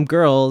Fat Bottom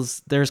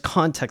Girls, there's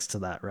context to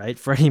that, right?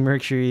 Freddie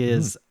Mercury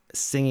is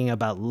singing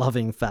about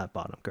loving fat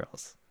bottom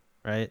girls,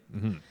 right?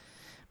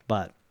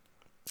 But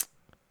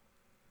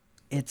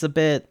it's a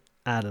bit,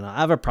 I don't know. I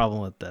have a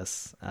problem with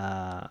this.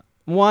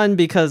 One,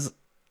 because,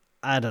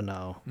 I don't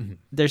know.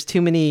 There's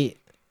too many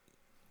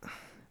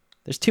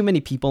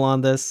people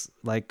on this,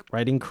 like,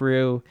 writing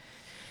crew.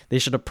 They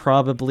should have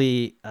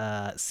probably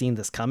seen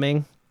this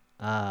coming.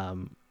 I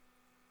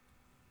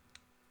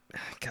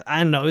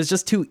don't know. It's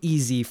just too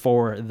easy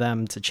for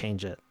them to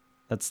change it.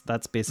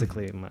 That's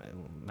basically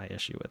my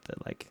issue with it.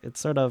 Like, it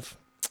sort of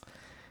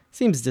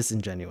seems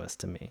disingenuous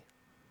to me.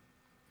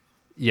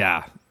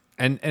 Yeah.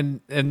 And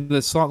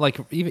the song, like,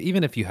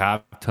 even if you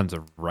have tons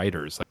of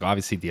writers, like,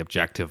 obviously the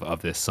objective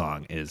of this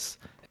song is,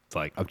 it's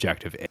like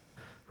objective A,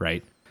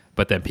 right?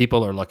 But then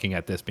people are looking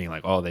at this being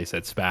like, oh, they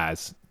said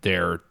spaz.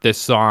 This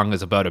song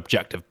is about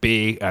objective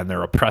B, and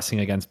they're oppressing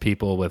against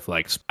people with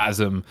like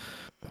spasm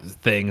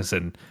things,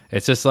 and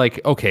it's just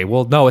like, okay,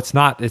 well, no, it's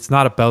not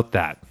about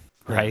that,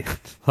 right?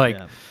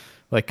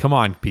 Like, come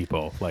on,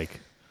 people. Like,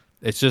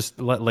 it's just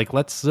like,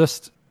 let's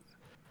just,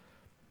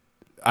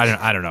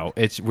 I don't know.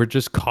 We're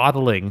just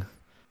coddling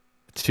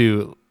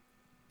to,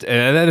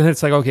 and then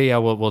it's like, okay, yeah,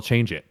 we'll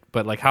change it.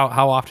 But like,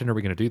 how often are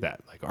we going to do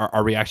that? Like,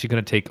 are we actually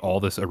going to take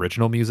all this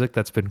original music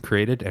that's been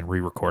created and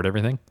re-record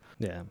everything?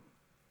 Yeah.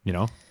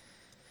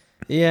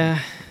 Yeah,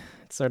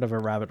 it's sort of a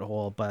rabbit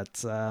hole,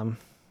 but I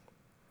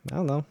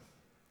don't know.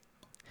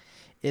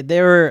 I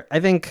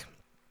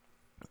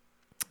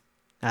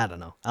don't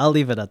know. I'll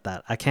leave it at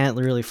that. I can't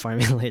really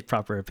formulate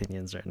proper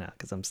opinions right now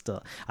because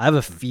I have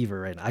a fever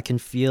right now. I can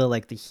feel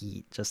like the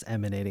heat just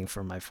emanating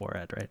from my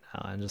forehead right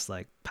now. I'm just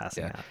like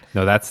passing out.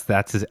 No,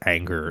 that's his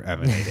anger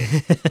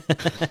emanating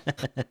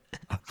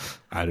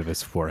out of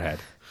his forehead.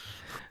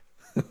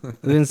 We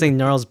didn't say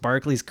Gnarls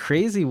Barkley's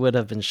Crazy would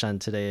have been shunned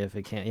today if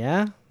it can't.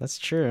 Yeah, that's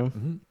true.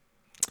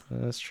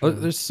 That's true.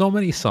 There's so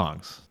many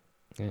songs.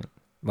 Yeah.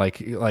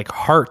 Like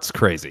Heart's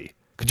crazy.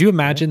 Could you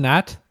imagine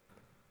that?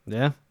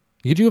 Yeah.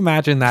 Could you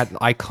imagine that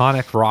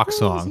iconic rock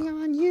song?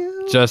 On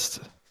you.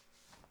 Just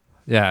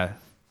yeah.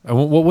 And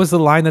what was the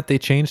line that they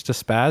changed to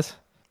Spaz?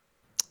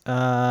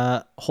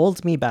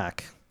 Hold me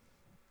back.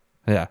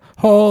 Yeah.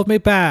 Hold me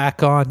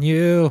back on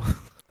you.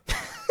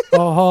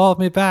 Oh, hold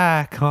me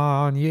back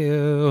on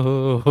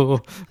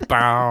you.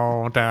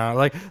 Bow down.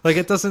 Like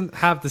it doesn't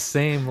have the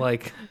same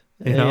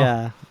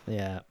Yeah.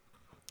 Yeah.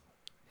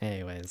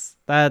 Anyways,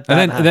 that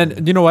And then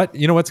happened. you know what?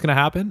 You know what's gonna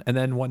happen? And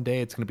then one day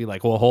it's gonna be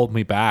like, well, hold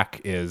me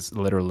back is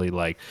literally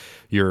like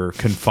you're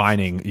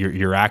confining,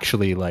 you're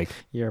actually like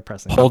You're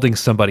oppressing. holding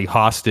somebody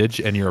hostage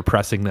and you're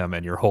oppressing them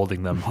and you're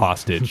holding them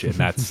hostage. And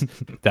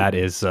that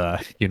is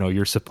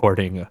you're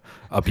supporting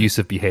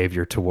abusive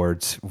behavior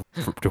towards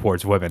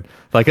women.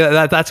 Like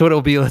that's what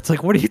it'll be. It's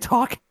like, what are you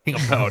talking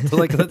about?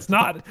 Like that's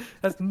not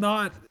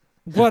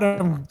what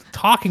I'm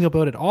talking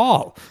about at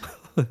all.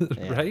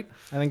 Yeah. Right?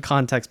 I think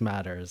context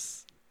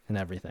matters in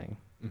everything.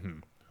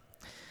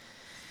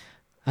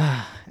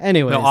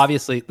 Anyways. No,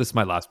 obviously, this is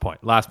my last point.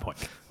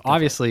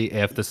 Obviously,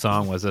 if the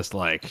song was just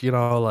like,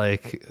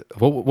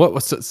 what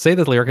was, say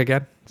the lyric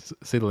again?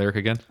 Say the lyric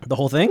again. The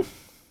whole thing?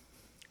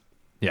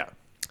 Yeah.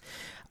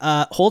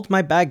 Hold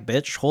my bag,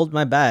 bitch. Hold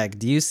my bag.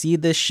 Do you see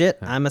this shit?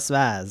 I'm a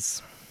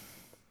spaz.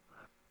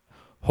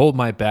 Hold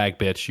my bag,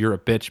 bitch. You're a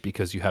bitch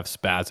because you have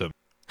spasm.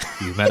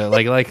 You met it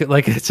like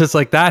it's just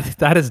like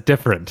that is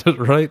different,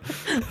 right?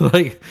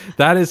 Like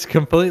that is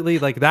completely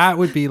like that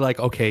would be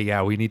like, okay,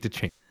 yeah, we need to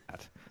change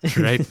that,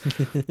 right?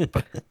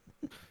 But,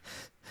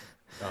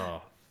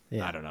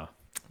 Yeah. I don't know.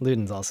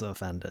 Luden's also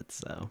offended,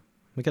 so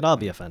we could all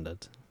be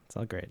offended. It's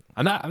all great.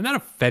 I'm not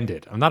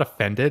offended. I'm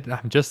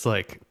just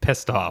like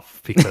pissed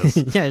off because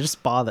Yeah,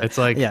 just bothered. It's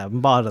like, yeah,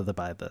 I'm bothered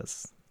by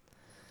this.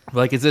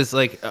 like, is this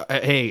like,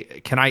 hey,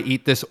 can I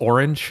eat this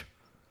orange?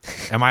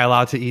 Am I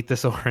allowed to eat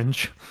this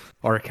orange?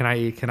 Or can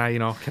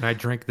I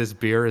drink this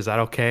beer? Is that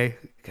okay?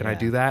 Can I Yeah.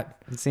 do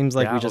that? It seems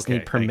like Yeah, we just okay, need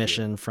thank you.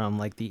 permission from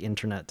like the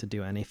internet to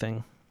do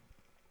anything.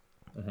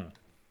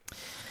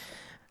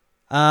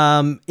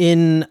 On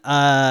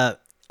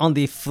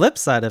the flip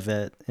side of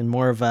it, in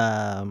more of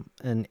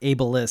an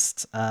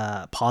ableist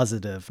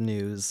positive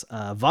news,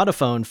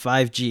 Vodafone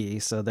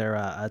 5G, so they're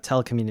a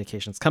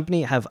telecommunications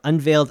company, have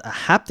unveiled a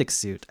haptic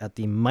suit at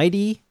the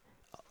Mighty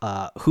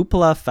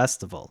Hoopla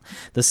Festival.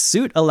 The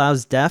suit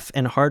allows deaf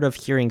and hard of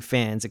hearing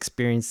fans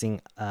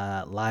experiencing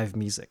live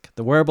music.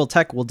 The wearable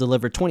tech will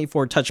deliver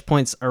 24 touch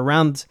points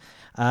around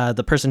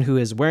the person who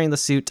is wearing the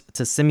suit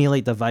to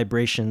simulate the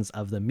vibrations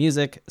of the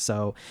music,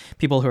 so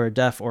people who are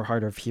deaf or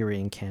hard of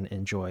hearing can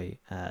enjoy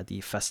the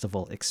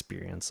festival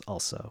experience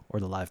also, or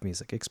the live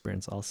music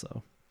experience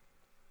also.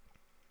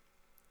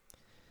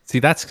 See,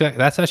 that's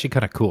actually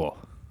kind of cool.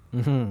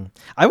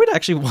 I would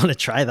actually want to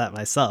try that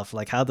myself.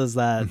 Like, how does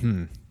that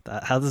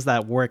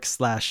work?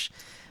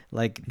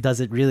 Like, does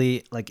it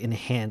really like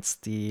enhance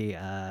the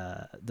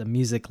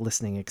music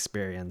listening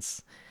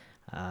experience?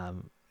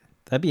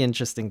 That'd be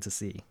interesting to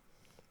see.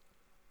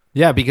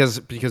 Yeah,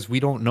 because we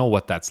don't know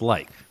what that's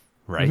like,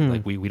 right?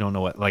 Like we don't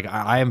know what, like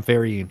I am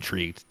very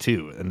intrigued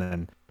too. And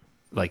then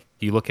like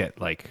you look at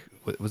like,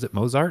 was it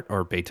Mozart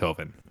or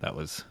Beethoven? That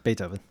was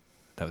Beethoven.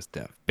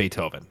 deaf.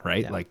 Beethoven,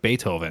 right? Yeah. Like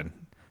Beethoven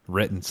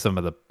written some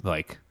of the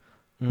like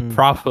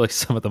probably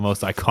some of the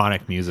most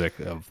iconic music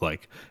of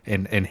like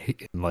in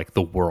like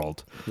the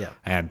world. Yeah.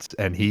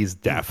 And he's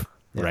deaf,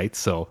 Yeah. right?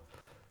 So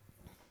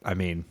I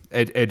mean,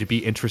 it'd be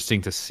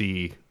interesting to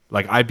see.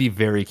 Like I'd be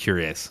very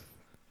curious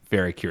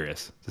to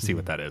see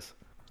what that is.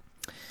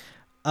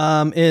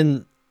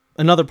 In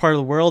another part of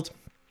the world,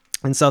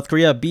 in South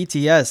Korea,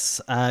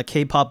 BTS,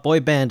 K-pop boy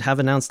band, have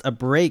announced a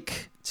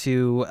break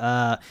to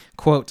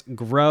quote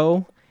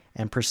grow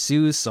and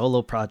pursue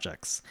solo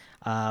projects.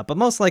 But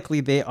most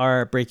likely they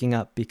are breaking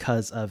up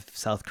because of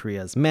South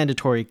Korea's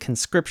mandatory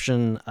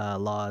conscription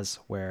laws,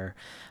 where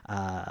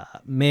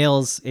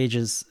males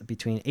ages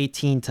between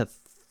 18 to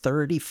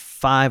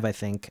 35, I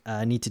think,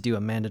 need to do a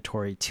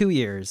mandatory 2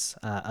 years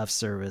of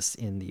service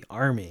in the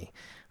army.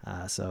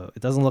 So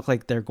it doesn't look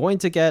like they're going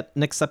to get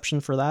an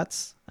exception for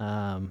that.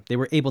 They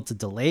were able to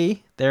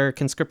delay their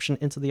conscription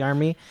into the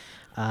army,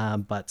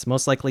 but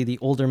most likely the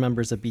older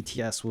members of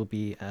BTS will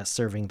be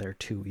serving their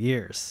 2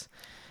 years.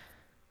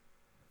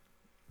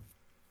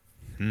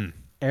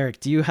 Eric,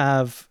 do you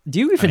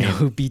even know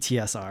who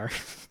BTS are?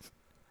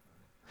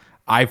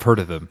 I've heard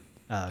of them.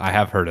 Okay. I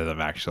have heard of them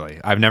actually.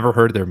 I've never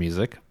heard their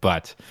music,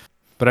 but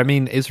I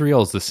mean,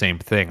 Israel's the same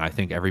thing. I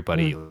think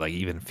everybody, like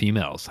even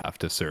females, have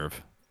to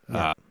serve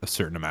a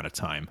certain amount of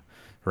time,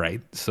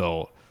 right?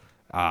 So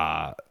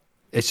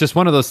it's just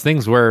one of those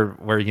things where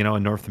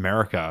in North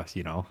America,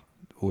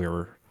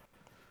 we're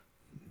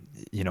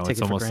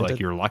it's almost like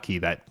you're lucky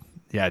that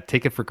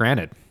take it for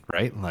granted,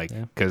 right? Like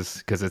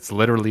because it's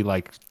literally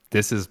like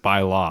this is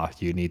by law,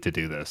 you need to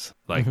do this.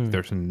 Like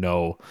there's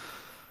no,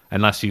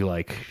 unless you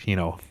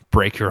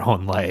break your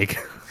own leg,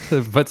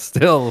 but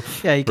still.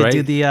 Yeah, you could right?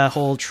 do the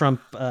whole Trump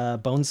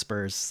bone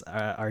spurs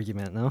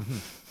argument, no?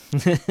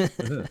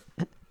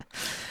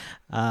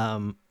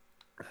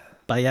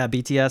 But yeah,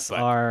 BTS But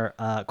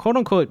are quote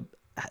unquote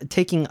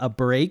taking a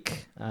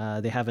break.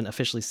 They haven't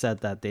officially said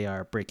that they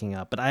are breaking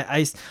up, but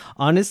I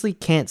honestly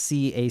can't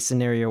see a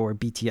scenario where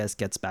BTS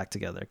gets back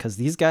together because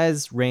these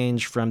guys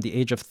range from the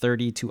age of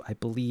 30 to I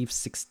believe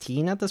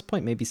 16 at this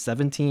point, maybe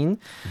 17.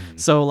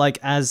 So like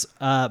as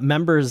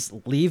members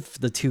leave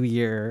the 2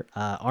 year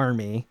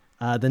army,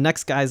 the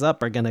next guys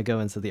up are gonna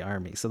go into the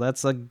army. So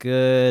that's a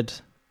good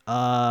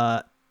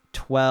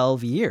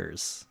 12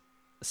 years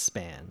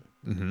span.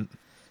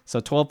 So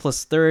 12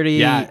 plus 30,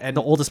 yeah, the and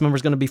oldest member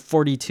is going to be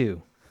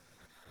 42.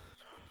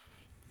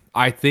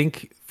 I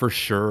think for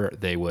sure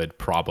they would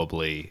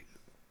probably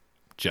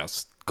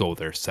just go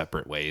their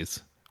separate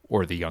ways,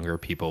 or the younger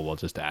people will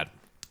just add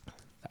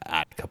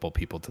a couple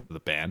people to the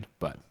band.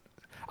 But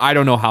I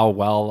don't know how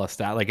well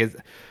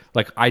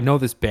like I know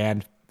this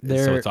band, so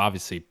They're it's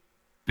obviously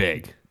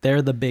big.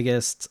 they're the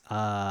biggest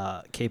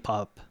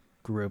K-pop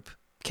group,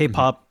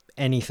 K-pop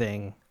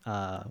anything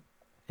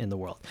in the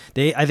world.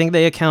 I think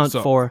they account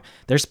So for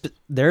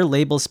their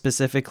label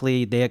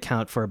specifically. They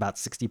account for about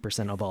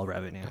 60% of all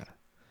revenue.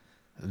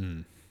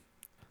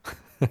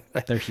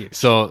 They're huge.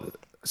 so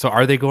so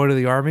are they going to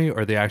the army, or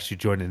are they actually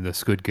joining the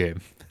Squid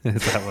Game?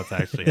 Is that what's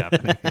actually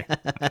happening here?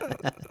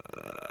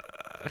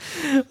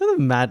 What a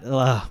mad,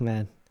 oh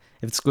man!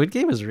 If Squid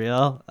Game is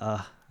real,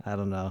 I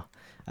don't know.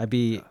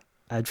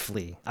 I'd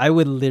flee. I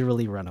would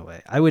literally run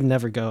away. I would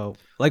never go.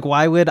 Like,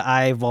 why would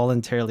I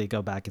voluntarily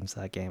go back into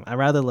that game? I'd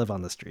rather live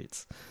on the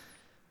streets.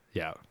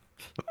 Yeah.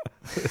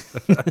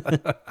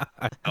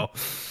 I know.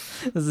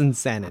 This is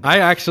insanity. I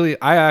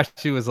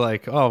actually was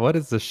like, oh, what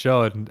is the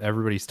show? And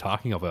everybody's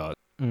talking about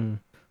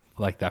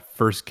like that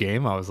first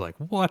game. I was like,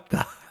 what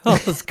the hell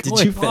is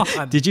going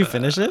on? Did you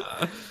finish it?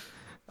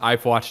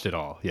 I've watched it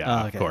all. Yeah, Oh,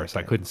 of okay, course. I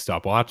okay. couldn't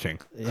stop watching.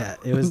 Yeah,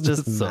 it was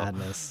just So,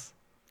 madness.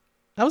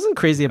 I wasn't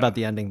crazy about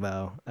the ending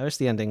though. I wish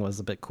the ending was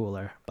a bit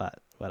cooler, but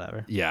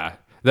whatever. yeah.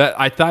 That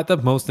I thought the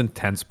most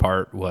intense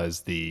part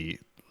was the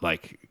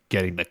like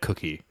getting the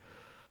cookie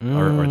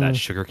or that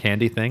sugar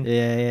candy thing.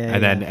 Yeah, yeah,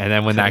 And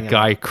then when Cutting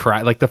that it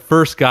guy like the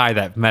first guy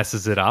that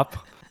messes it up,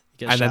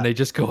 Get and then shot. they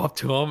just go up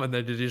to him and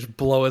then they just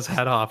blow his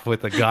head off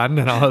with a gun.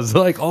 And I was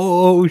like,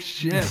 oh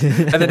shit.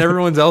 And then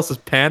everyone else is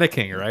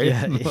panicking, right?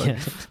 Yeah,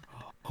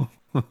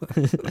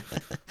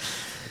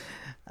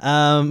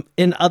 yeah.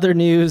 In other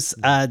news,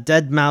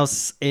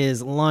 Deadmau5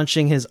 is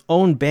launching his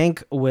own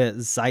bank with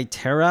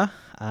Zyterra.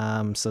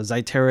 So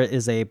Zyterra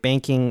is a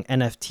banking,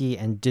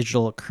 NFT, and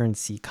digital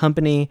currency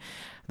company.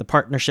 The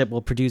partnership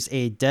will produce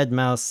a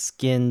Deadmau5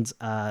 skinned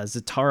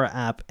Zyterra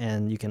app,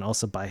 and you can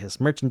also buy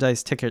his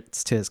merchandise,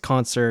 tickets to his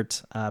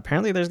concert.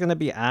 Apparently, there's going to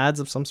be ads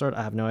of some sort.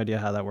 I have no idea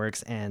how that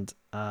works, and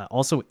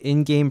also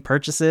in-game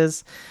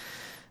purchases.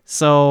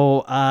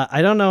 So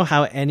I don't know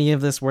how any of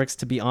this works,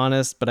 to be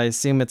honest, but I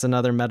assume it's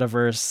another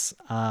metaverse.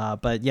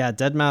 But yeah,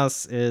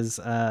 Deadmau5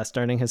 is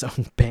starting his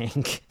own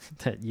bank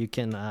that you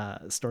can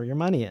store your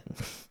money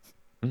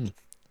in.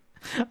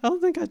 I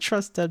don't think I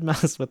trust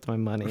Deadmau5 with my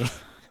money.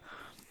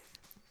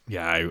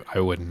 Yeah, I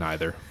wouldn't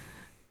either.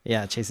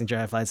 Yeah, Chasing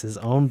Dragonflies his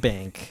own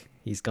bank.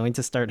 He's going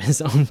to start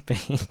his own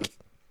bank.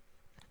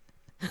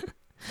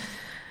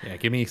 Yeah,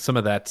 give me some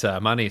of that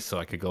money so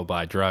I could go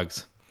buy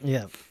drugs.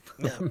 Yeah.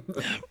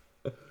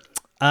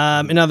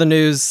 In other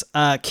news,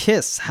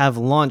 Kiss have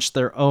launched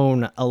their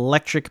own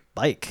electric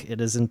bike. It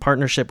is in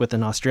partnership with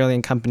an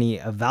Australian company,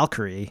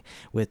 Valkyrie,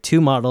 with two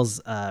models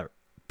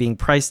being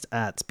priced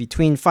at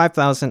between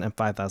 $5,000 and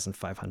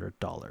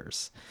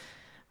 $5,500.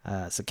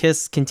 So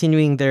Kiss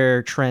continuing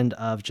their trend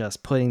of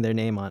just putting their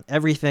name on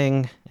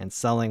everything and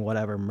selling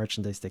whatever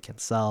merchandise they can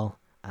sell.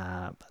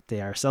 But they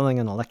are selling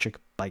an electric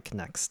bike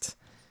next.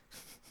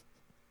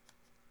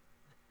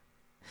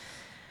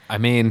 I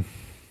mean,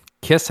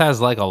 Kiss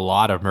has like a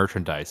lot of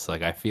merchandise.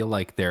 Like I feel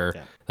like they're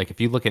like if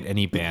you look at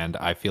any band,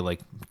 I feel like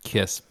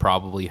Kiss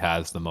probably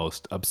has the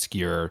most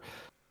obscure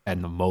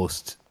and the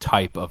most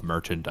type of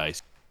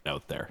merchandise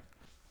out there.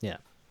 Yeah,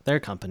 they're a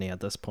company at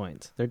this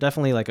point. They're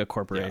definitely like a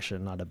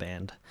corporation, not a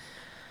band.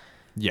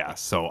 Yeah,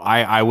 so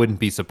I wouldn't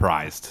be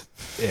surprised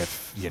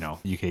if,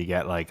 you could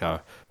get like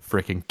a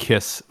freaking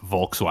Kiss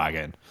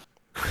Volkswagen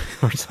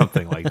or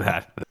something like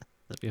that.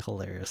 That'd be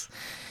hilarious.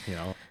 You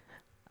know.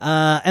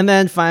 And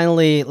then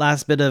finally,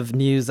 last bit of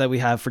news that we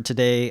have for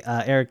today.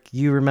 Eric,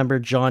 you remember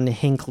John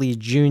Hinckley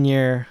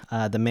Jr.,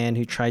 the man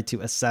who tried to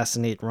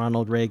assassinate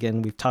Ronald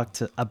Reagan. We've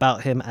talked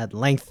about him at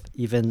length,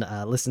 even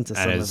listened to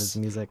some of his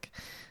music.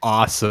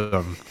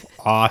 Awesome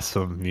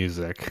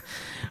music.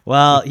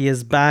 Well, he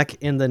is back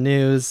in the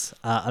news.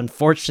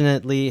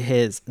 Unfortunately,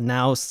 his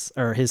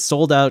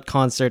sold out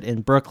concert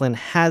in Brooklyn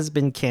has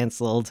been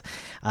canceled.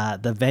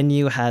 The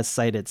venue has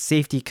cited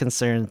safety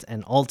concerns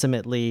and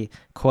ultimately,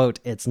 quote,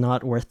 "It's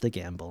not worth the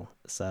gamble."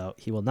 So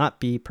he will not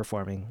be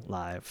performing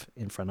live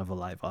in front of a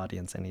live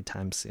audience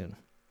anytime soon.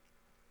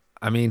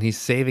 I mean, he's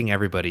saving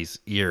everybody's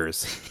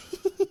ears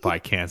by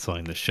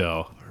canceling the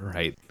show,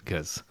 right?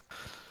 Because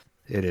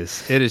it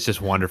is just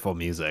wonderful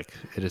music.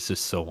 It is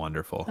just so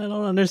wonderful. I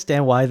don't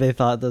understand why they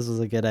thought this was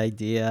a good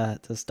idea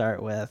to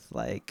start with.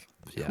 Like,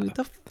 Yeah. Who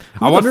the, I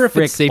who the wonder if it's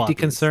frick safety bought these?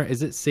 concern.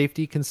 Is it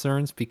safety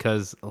concerns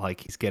because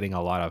like he's getting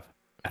a lot of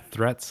death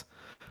threats,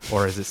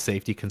 or is it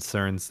safety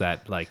concerns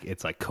that like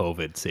it's like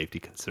COVID safety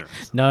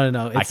concerns? No.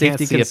 I It's can't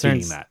safety see it being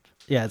concerns. that.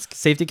 Yeah, it's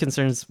safety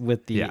concerns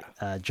with the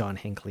Yeah. John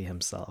Hinckley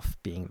himself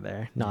being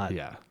there, not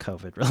Yeah.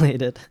 COVID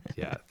related.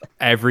 Yeah.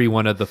 Every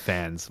one of the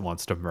fans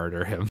wants to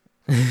murder him.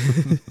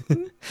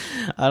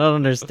 I don't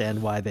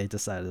understand why they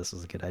decided this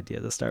was a good idea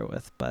to start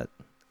with, but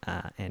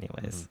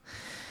anyways.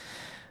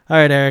 All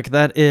right, Eric,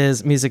 that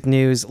is music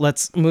news.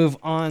 Let's move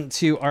on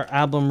to our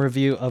album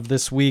review of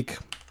this week.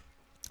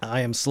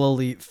 I am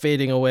slowly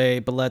fading away,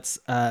 but let's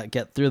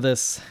get through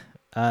this.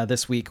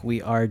 This week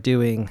we are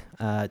doing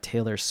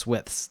Taylor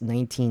Swift's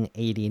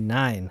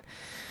 1989.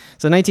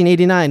 So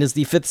 1989 is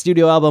the fifth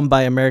studio album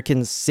by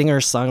American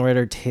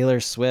singer-songwriter Taylor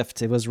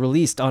Swift. It was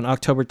released on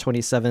October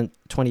 27,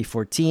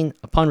 2014.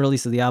 Upon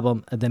release of the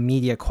album, the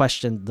media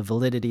questioned the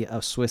validity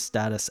of Swift's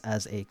status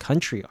as a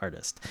country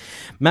artist.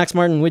 Max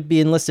Martin would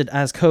be enlisted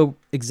as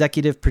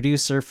co-executive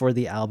producer for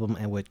the album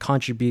and would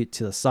contribute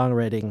to the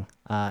songwriting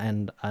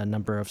and a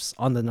number of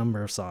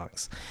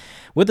songs.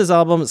 With this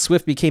album,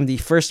 Swift became the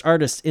first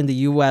artist in the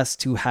U.S.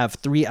 to have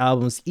 3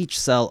 albums each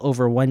sell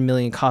over 1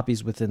 million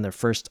copies within their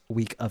first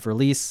week of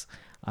release.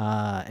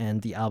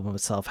 And the album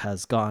itself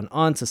has gone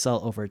on to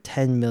sell over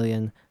 10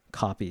 million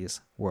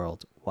copies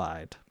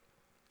worldwide.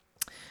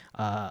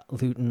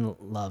 Luton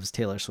loves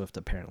Taylor Swift,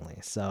 apparently.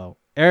 So,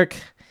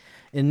 Eric,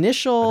 I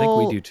think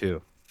we do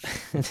too.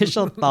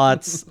 initial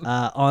thoughts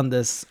on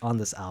this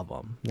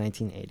album,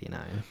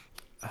 1989.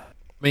 I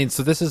mean,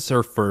 so this is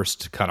her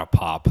first kind of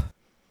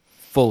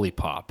fully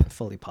pop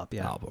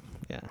Yeah. album.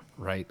 Yeah.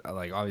 Right?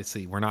 Like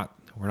obviously we're not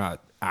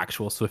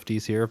actual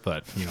Swifties here,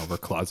 but you know, we're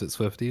closet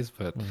Swifties.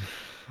 But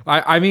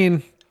I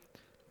mean,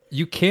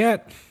 you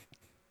can't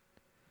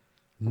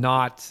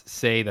not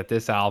say that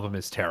this album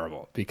is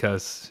terrible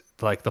because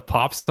like the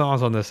pop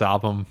songs on this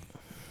album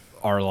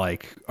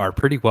are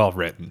pretty well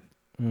written.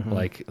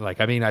 Like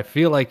I mean, I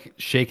feel like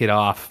Shake It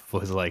Off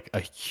was like a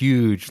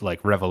huge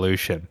like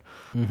revolution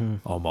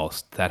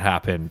almost that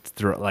happened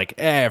through like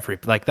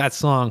that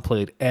song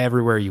played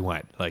everywhere you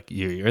went. Like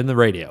you're in the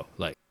radio,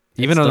 like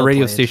even on the still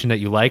radio played. station that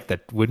you like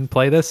that wouldn't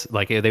play this,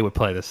 like they would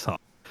play this song,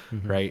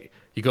 right?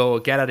 You go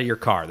get out of your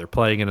car, they're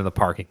playing it in the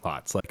parking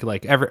lots,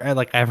 like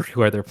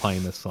everywhere they're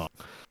playing this song.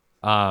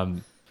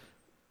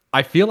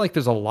 I feel like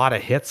there's a lot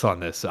of hits on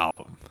this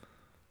album,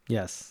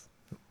 Yes.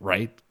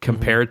 right?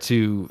 Compared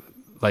to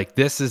like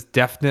this is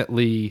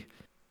definitely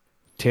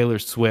Taylor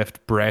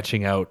Swift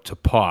branching out to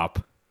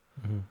pop,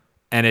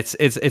 and it's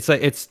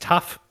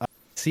tough. I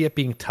see it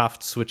being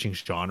tough switching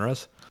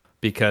genres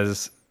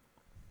because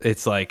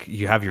it's like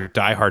you have your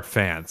diehard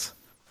fans,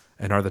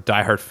 and are the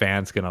diehard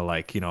fans gonna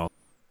like, you know,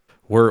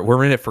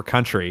 we're in it for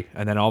country,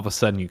 and then all of a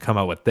sudden you come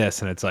out with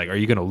this, and it's like, are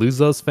you gonna lose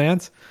those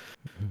fans?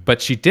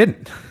 But she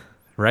didn't,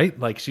 right?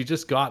 Like she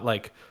just got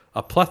like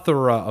a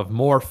plethora of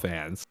more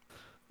fans,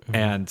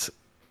 and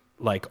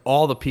like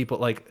all the people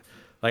like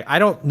I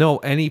don't know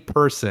any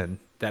person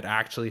that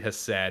actually has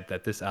said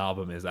that this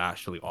album is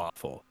actually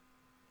awful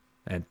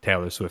and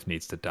Taylor Swift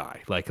needs to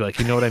die. Like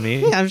you know what I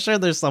mean? Yeah, I'm sure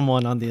there's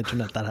someone on the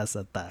internet that has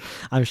said that.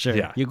 I'm sure.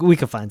 Yeah. We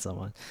could find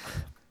someone.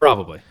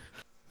 Probably.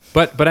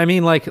 But I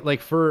mean like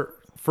for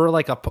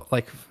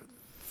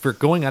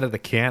going out of the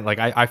can, like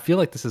I feel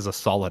like this is a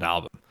solid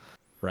album,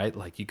 right?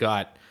 Like you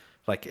got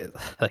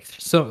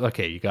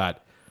you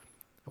got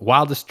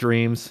Wildest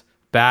Dreams,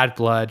 Bad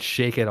Blood,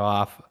 Shake It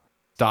Off,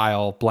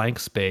 Style, Blank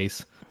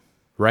Space,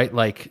 right?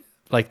 Like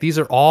these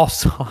are all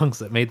songs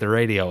that made the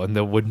radio and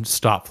they wouldn't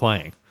stop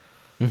playing.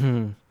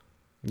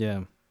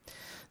 Yeah.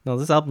 No,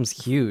 this album's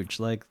huge.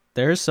 Like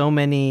there's so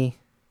many.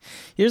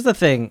 Here's the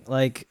thing.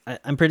 Like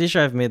I'm pretty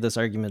sure I've made this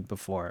argument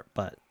before,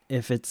 but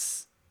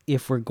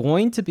if we're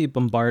going to be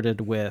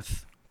bombarded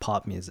with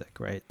pop music,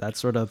 right? That's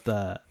sort of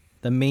the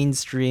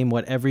mainstream,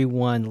 what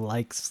everyone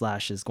likes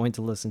 / is going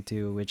to listen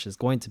to, which is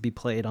going to be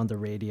played on the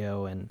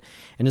radio and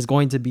is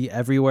going to be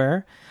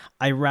everywhere.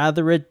 I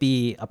rather it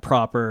be a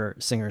proper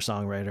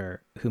singer-songwriter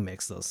who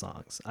makes those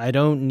songs. I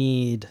don't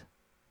need,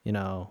 you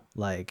know,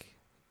 like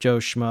Joe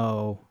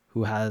Schmo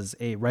who has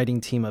a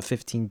writing team of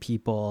 15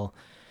 people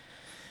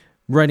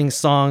writing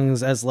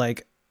songs as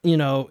like, you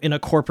know, in a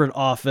corporate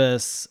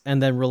office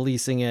and then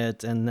releasing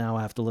it. And now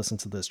I have to listen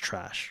to this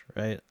trash,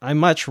 right? I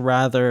much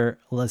rather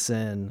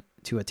listen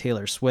to a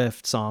Taylor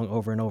Swift song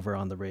over and over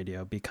on the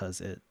radio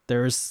because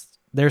there's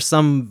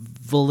some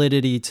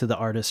validity to the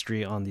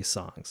artistry on these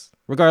songs,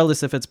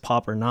 regardless if it's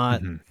pop or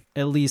not.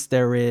 At least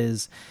there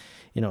is,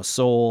 you know,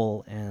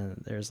 soul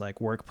and there's like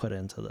work put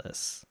into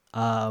this.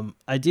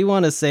 I do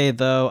want to say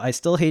though, I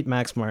still hate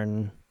Max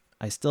Martin.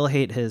 I still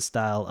hate his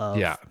style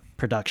of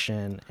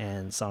production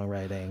and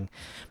songwriting,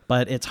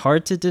 but it's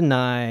hard to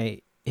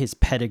deny his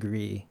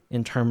pedigree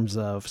in terms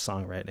of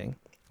songwriting.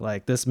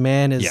 Like this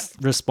man is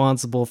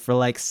responsible for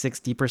like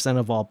 60%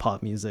 of all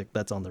pop music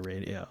that's on the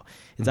radio.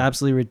 It's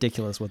absolutely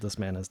ridiculous what this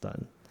man has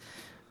done.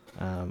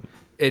 And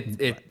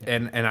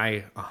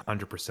I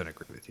 100%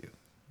 agree with you.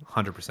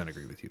 100%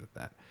 agree with you with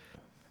that.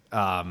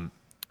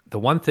 the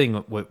one thing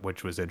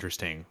which was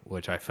interesting,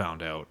 which I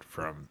found out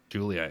from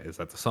Julia, is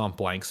that the song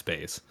Blank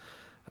Space,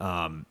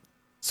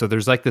 so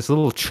there's like this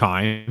little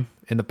chime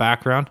in the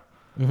background.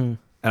 Mm-hmm.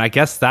 And I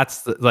guess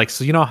that's like,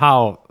 so you know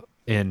how,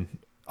 in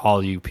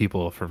all you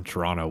people from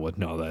Toronto would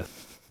know that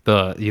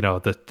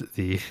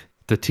the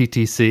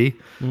TTC,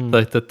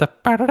 like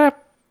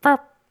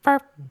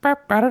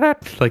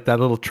like that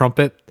little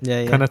trumpet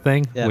Yeah, yeah, kind of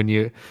thing yeah. when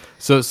you,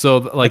 so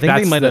I like think they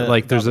that's might the, have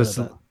like got there's rid of this.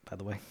 that, by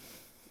the way.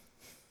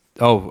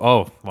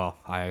 Oh, well,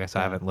 I guess I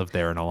Yeah. haven't lived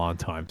there in a long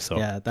time, so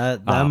Yeah,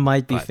 that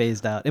might be but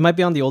phased out. It might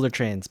be on the older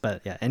trains,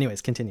 but yeah.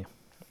 Anyways, continue.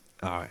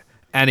 all right.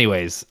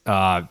 Anyways,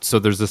 so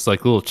there's this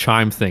like little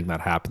chime thing that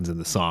happens in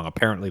the song.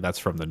 Apparently, that's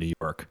from the New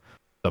York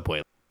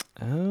subway,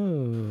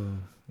 Oh,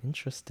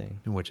 interesting.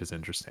 which is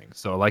interesting.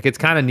 So like, it's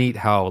kind of neat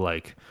how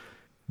like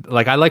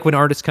I like when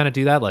artists kind of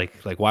do that.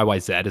 Like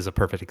YYZ is a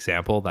perfect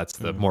example. That's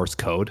the Morse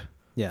code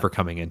Yeah. for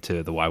coming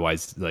into the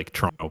YY's like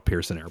Toronto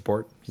Pearson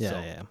Airport. Yeah, So,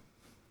 yeah.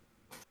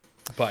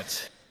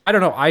 but I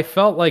don't know. I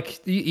felt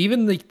like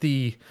even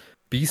the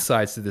B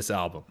sides to this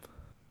album,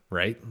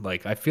 right?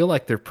 Like I feel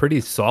like they're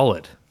pretty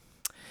solid.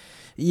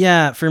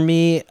 Yeah, for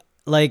me,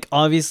 like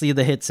obviously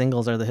the hit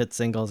singles are the hit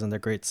singles and they're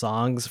great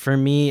songs. For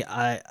me,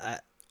 I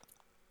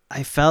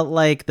felt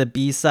like the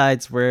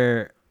B-sides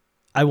were,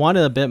 I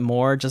wanted a bit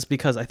more just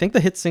because I think the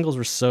hit singles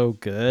were so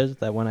good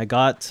that when I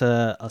got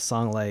to a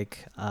song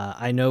like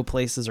I Know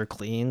Places Are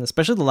Clean,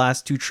 especially the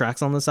last two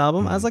tracks on this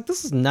album, I was like,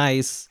 this is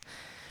nice,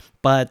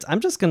 but I'm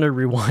just going to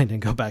rewind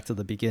and go back to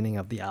the beginning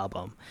of the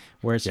album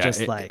where it's just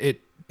hit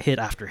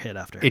after hit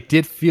after hit. It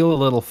did feel a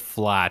little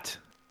flat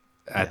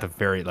at the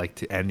very, like,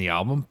 to end the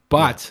album,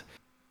 but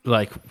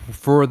like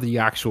for the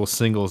actual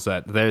singles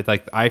that they're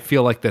like, I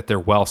feel like that they're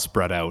well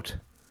spread out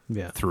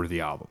through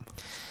the album.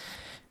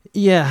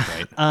 Yeah.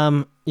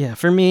 Right. Yeah,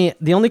 for me,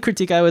 the only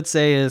critique I would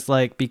say is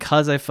like,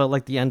 because I felt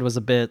like the end was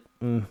a bit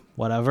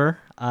whatever,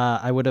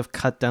 I would have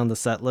cut down the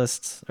set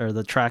list or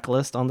the track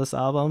list on this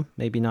album.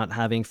 Maybe not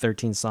having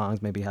 13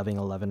 songs, maybe having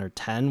 11 or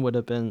 10 would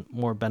have been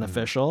more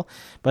beneficial.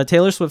 But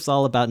Taylor Swift's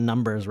all about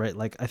numbers, right?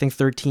 Like I think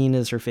 13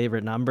 is her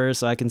favorite number,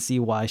 so I can see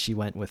why she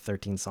went with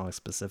 13 songs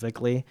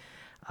specifically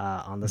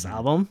on this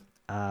album.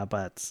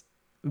 But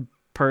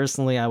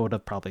personally, I would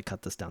have probably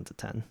cut this down to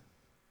 10.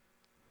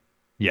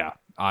 Yeah,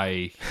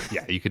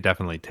 you could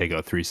definitely take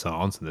out 3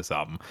 songs and this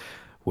album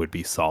would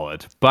be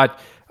solid. But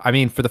I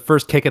mean, for the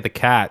first kick at the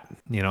cat,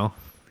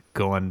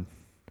 going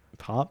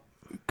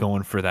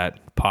for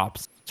that pop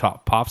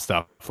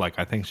stuff, like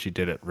I think she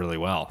did it really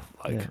well.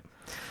 Like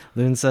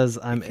Loon says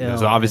I'm ill. It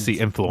was obviously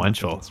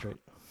influential.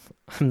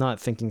 I'm not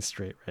thinking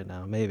straight right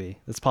now. Maybe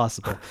it's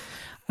possible.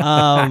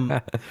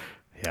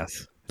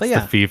 Yes. But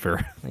it's the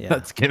fever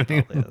that's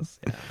giving.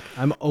 Yeah.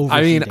 I'm over.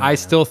 I mean, I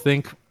still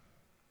think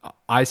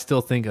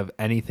of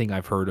anything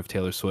I've heard of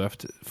Taylor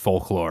Swift,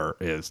 Folklore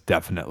is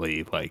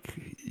definitely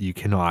like, you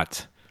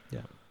cannot,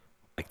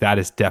 like that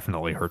is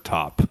definitely her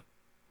top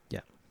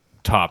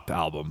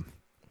album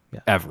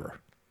ever.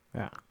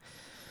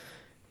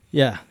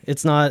 Yeah.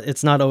 It's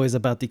not always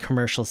about the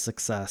commercial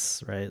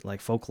success, right?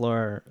 Like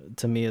Folklore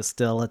to me is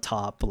still a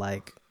top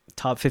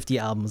 50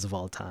 albums of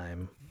all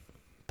time,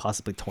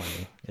 possibly 20.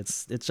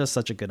 It's just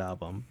such a good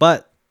album.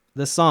 But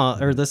this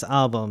song or this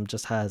album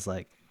just has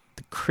like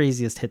the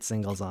craziest hit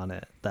singles on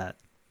it that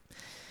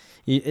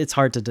it's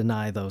hard to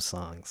deny those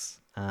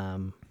songs.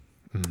 All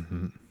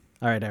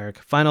right, Eric,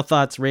 final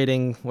thoughts,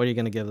 rating. What are you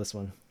going to give this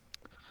one?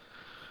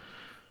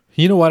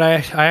 You know what? I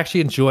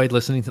actually enjoyed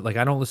listening to, like,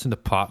 I don't listen to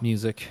pop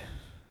music.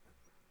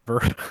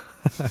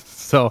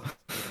 So,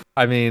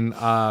 I mean,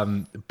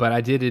 but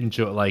I did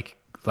enjoy, like,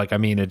 I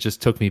mean, it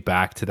just took me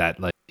back to that,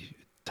 like,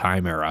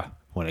 time era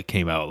when it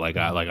came out. Like,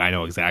 I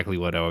know exactly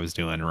what I was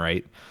doing,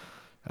 right?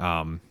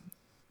 I'm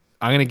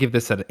going to give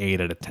this an 8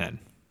 out of 10.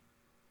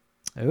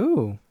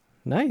 Ooh,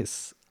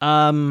 nice.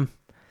 An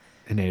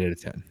 8 out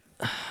of 10.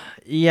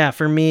 Yeah,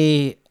 for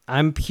me,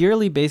 I'm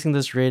purely basing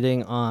this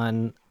rating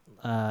on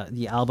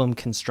the album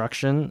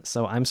construction.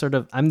 So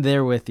I'm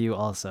there with you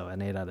also,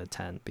 an 8 out of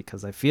 10,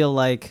 because I feel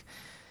like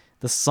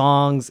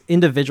the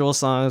individual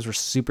songs were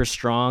super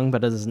strong,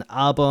 but as an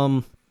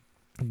album,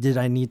 did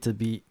I need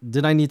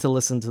to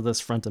listen to this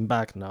front and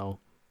back? No.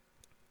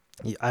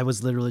 I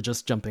was literally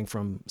just jumping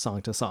from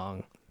song to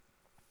song.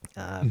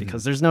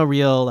 Because there's no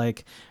real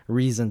like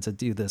reason to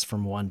do this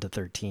from 1 to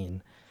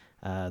 13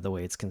 the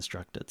way it's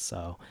constructed.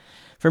 So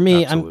for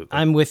me,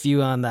 I'm with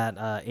you on that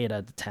 8 out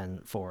of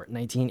 10 for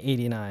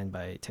 1989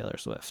 by Taylor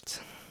Swift.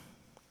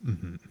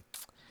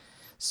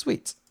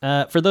 Sweet.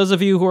 For those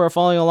of you who are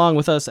following along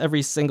with us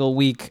every single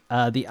week,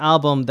 the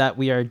album that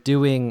we are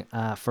doing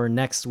for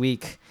next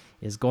week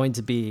is going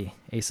to be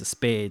Ace of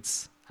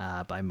Spades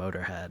by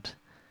Motorhead.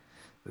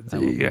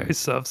 The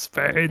Ace of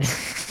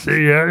Spades.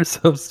 The Ace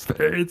of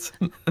Spades.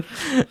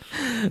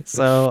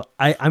 So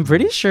I'm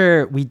pretty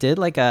sure we did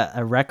like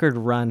a record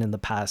run in the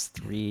past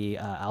 3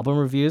 album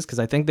reviews, because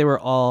I think they were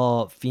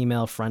all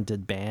female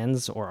fronted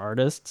bands or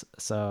artists.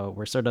 So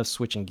we're sort of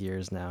switching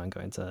gears now and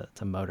going to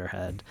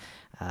Motorhead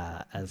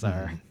as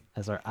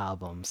our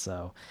album.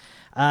 So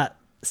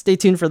stay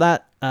tuned for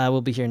that.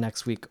 We'll be here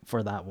next week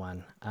for that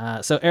one.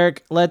 So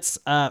Eric, let's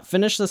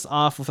finish this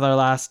off with our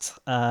last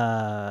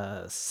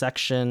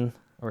section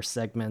or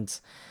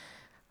segment.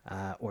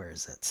 Where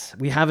is it?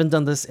 We haven't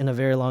done this in a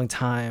very long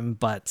time,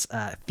 but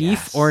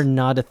thief or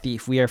not a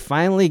thief. We are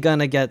finally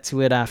gonna get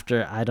to it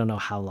after I don't know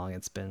how long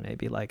it's been,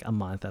 maybe like a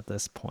month at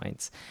this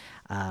point.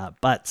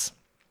 But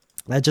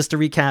just to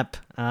recap,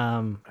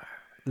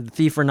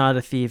 thief or not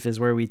a thief is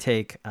where we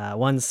take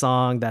one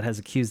song that has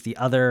accused the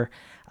other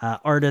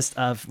artist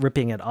of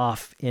ripping it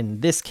off.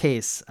 In this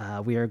case,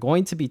 we are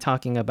going to be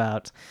talking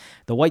about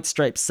the White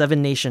Stripes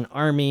Seven Nation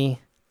Army,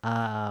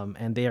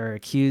 and they are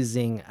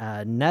accusing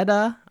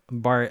Neda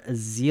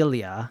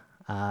Barzelia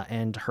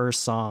and her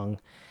song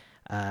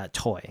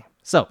Toy.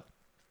 So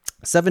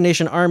Seven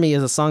Nation Army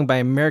is a song by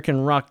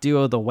American rock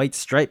duo The White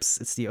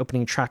Stripes. It's the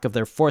opening track of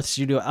their fourth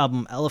studio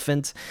album,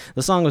 Elephant.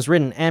 The song was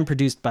written and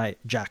produced by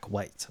Jack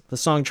White. The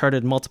song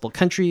charted multiple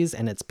countries,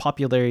 and its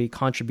popularity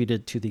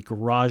contributed to the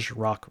garage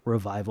rock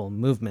revival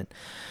movement.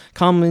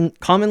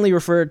 Commonly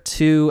referred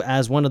to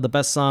as one of the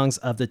best songs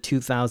of the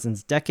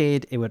 2000s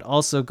decade, it would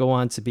also go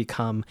on to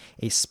become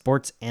a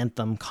sports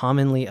anthem,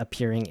 commonly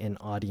appearing in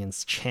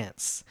audience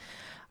chants.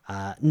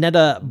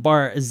 Neda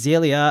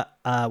Barzelia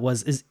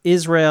was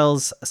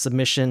Israel's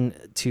submission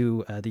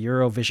to the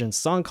Eurovision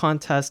Song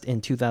Contest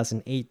in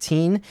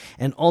 2018,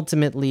 and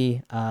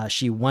ultimately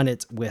she won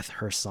it with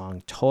her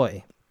song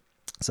Toy.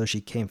 So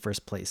she came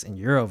first place in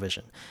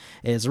Eurovision.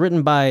 It is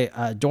written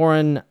by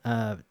Doran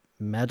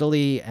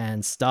Medley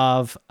and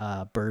Stav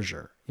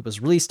Berger. It was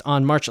released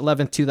on March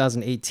 11th,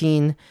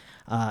 2018,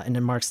 and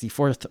it marks the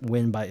fourth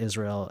win by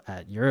Israel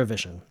at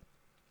Eurovision.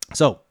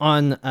 So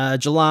on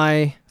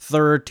July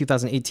 3rd,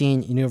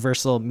 2018,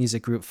 Universal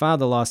Music Group filed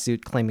a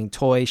lawsuit claiming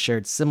Toy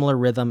shared similar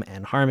rhythm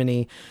and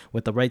harmony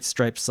with the White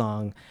Stripes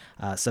song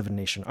Seven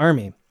Nation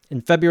Army.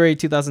 In February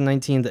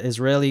 2019, the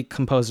Israeli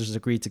composers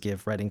agreed to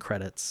give writing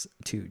credits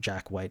to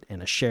Jack White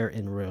and a share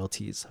in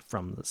royalties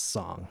from the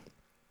song.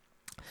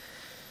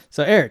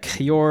 So Eric,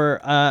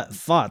 your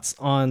thoughts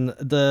on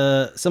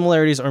the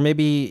similarities or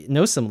maybe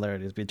no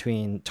similarities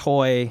between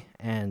Toy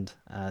and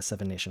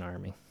Seven Nation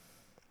Army?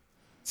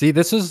 See,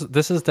 this is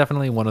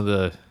definitely one of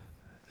the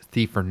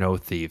thief or no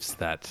thieves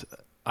that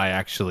I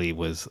actually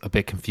was a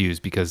bit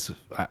confused because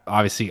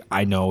obviously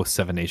I know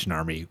Seven Nation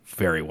Army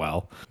very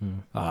well.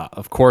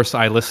 Of course,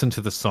 I listened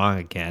to the song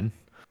again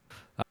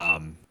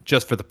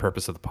just for the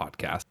purpose of the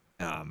podcast.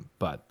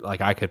 But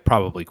like I could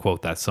probably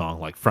quote that song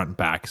like front and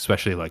back,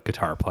 especially like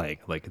guitar playing.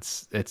 Like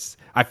it's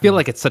I feel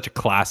like it's such a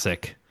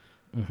classic.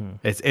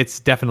 It's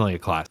definitely a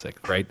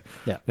classic, right?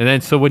 Yeah. And then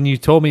so when you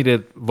told me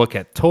to look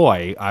at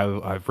Toy,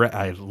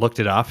 I looked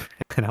it up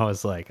and I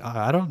was like,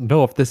 I don't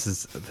know if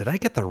did I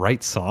get the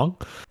right song?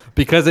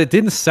 Because it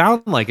didn't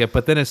sound like it,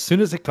 but then as soon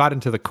as it got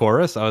into the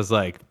chorus, I was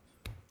like,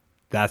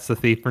 that's the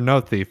thief or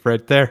no thief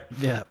right there.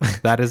 Yeah.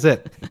 That is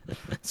it.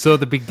 So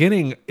the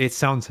beginning, it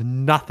sounds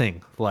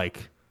nothing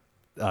like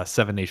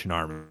Seven Nation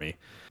Army,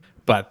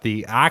 but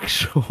the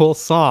actual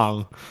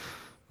song,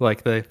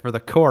 like for the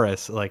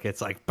chorus, like it's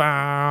like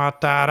ba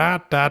da da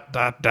da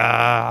da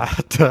da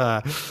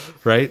da,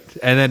 right?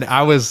 And then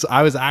I was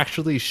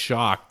actually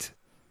shocked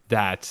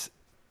that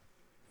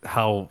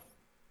how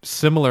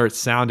similar it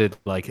sounded.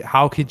 Like,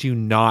 how could you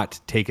not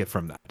take it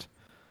from that?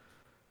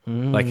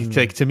 Like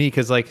to me,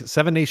 because like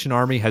Seven Nation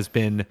Army has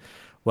been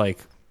like,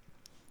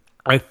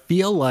 I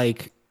feel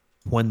like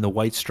when the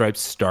White Stripes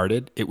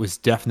started, it was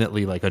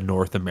definitely like a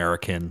North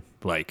American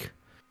like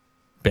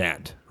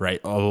band, right?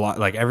 A lot,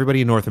 like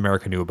everybody in North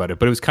America knew about it,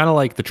 but it was kind of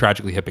like the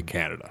Tragically Hip in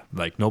Canada.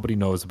 Like nobody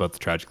knows about the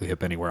Tragically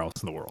Hip anywhere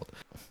else in the world,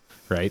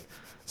 right?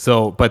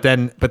 So, but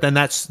then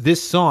that's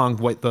this song,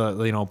 by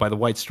the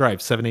White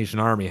Stripes, Seven Nation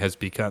Army has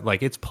become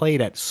like it's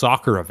played at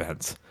soccer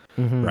events,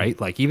 right?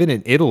 Like even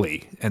in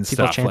Italy and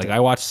People stuff. chant Like it. I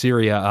watch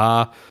Serie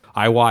A,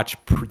 I watch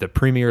the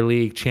Premier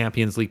League,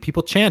 Champions League.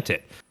 People chant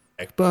it.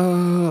 Like,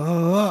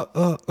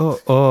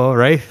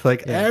 right?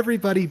 Like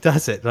everybody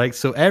does it. Like,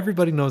 so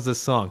everybody knows this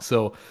song.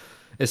 So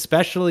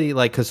especially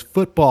like, cause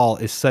football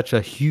is such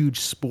a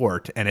huge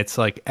sport and it's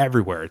like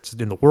everywhere. It's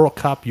in the World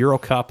Cup, Euro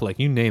Cup, like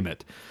you name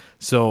it.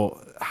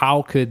 So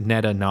how could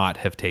Neda not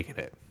have taken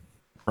it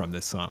from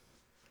this song?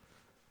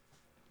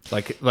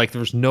 Like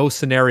there's no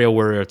scenario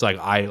where it's like,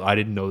 I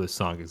didn't know this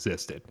song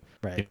existed.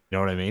 Right. You know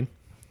what I mean?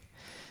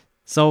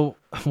 So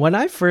when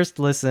I first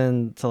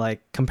listened to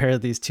like compare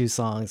these two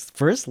songs,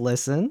 first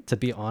listen, to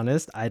be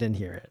honest, I didn't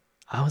hear it.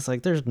 I was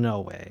like, there's no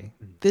way.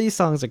 These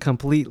songs are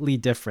completely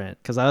different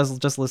because I was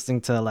just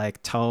listening to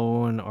like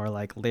tone or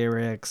like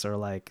lyrics or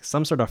like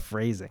some sort of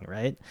phrasing,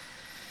 right?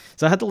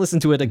 So I had to listen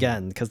to it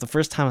again because the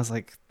first time I was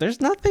like,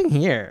 there's nothing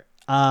here.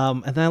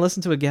 And then I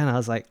listened to it again. I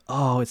was like,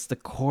 oh, it's the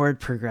chord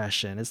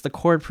progression. It's the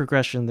chord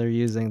progression they're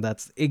using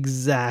that's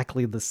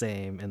exactly the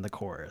same in the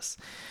chorus.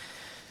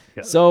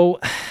 Yeah. So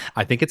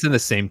I think it's in the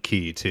same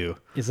key too.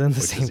 It's in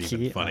the same key.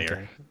 Even funnier.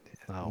 Okay.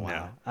 Oh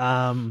wow.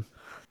 Yeah.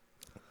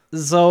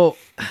 So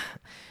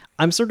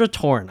I'm sort of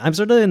torn. I'm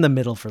sort of in the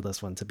middle for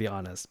this one, to be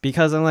honest,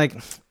 because I'm like,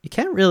 you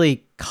can't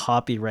really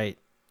copyright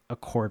a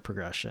chord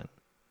progression.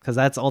 because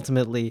that's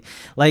ultimately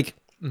like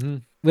Mm-hmm.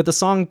 with the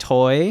song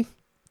Toy,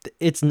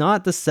 it's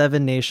not the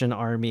Seven Nation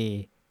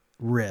Army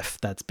riff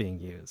that's being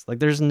used. Like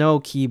there's no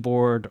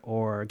keyboard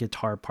or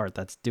guitar part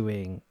that's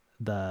doing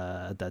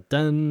the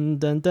dun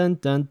dun dun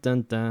dun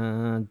dun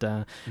dun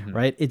dun, Mm-hmm.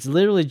 right? It's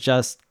literally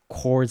just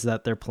chords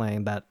that they're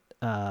playing that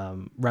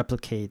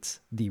replicates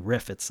the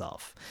riff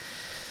itself.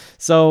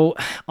 So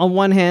on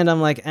one hand, I'm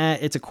like,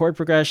 it's a chord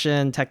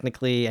progression.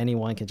 Technically,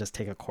 anyone can just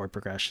take a chord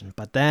progression.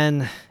 But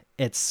then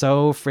it's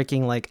so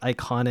freaking like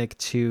iconic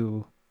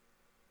to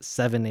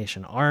Seven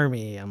Nation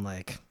Army. I'm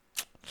like,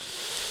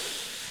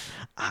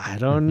 I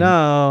don't Mm-hmm.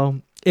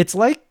 know. It's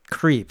like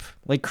Creep.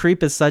 Like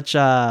Creep is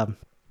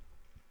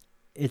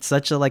it's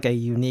such a like a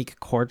unique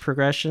chord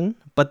progression,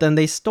 but then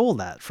they stole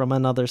that from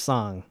another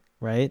song,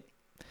 right?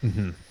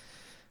 Mm-hmm.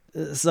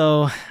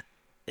 So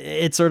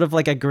it's sort of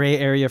like a gray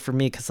area for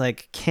me because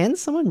like, can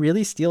someone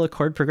really steal a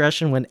chord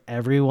progression when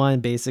everyone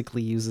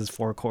basically uses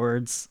 4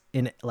 chords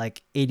in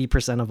like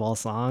 80% of all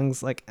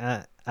songs? Like,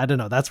 I don't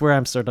know. That's where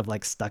I'm sort of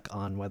like stuck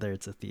on whether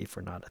it's a thief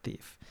or not a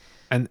thief.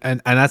 And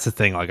that's the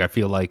thing. Like I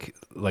feel like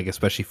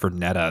especially for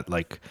Netta,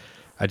 like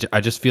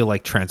I just feel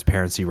like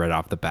transparency right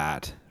off the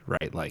bat,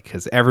 right? Like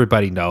because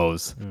everybody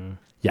knows.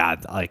 Yeah,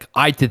 like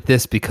I did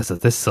this because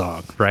of this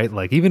song, right?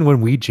 Like even when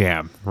we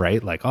jam,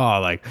 right? Like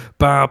like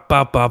ba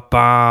ba ba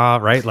ba,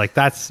 right? Like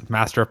that's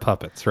Master of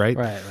Puppets, right?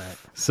 Right, right.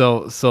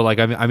 So like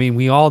I mean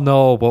we all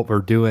know what we're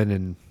doing,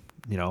 and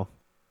you know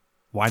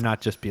why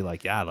not just be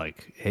like, yeah,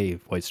 like hey,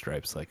 White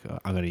Stripes, like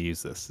I'm gonna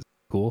use this, it's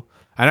cool,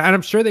 and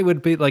I'm sure they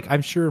would be like,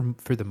 I'm sure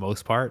for the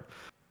most part,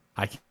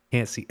 I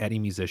can't see any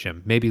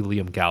musician, maybe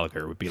Liam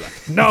Gallagher would be like,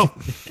 no,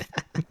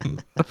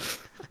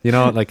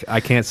 like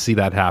I can't see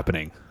that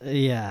happening.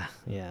 Yeah,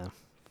 yeah.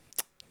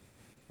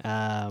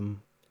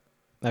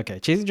 Okay,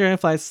 Chasing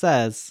Dragonflies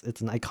says it's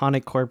an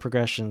iconic chord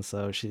progression,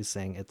 so she's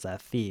saying it's a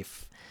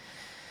thief.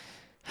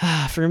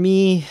 For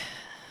me,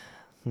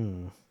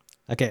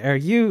 okay,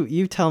 Eric,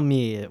 you tell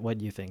me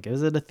what you think.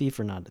 Is it a thief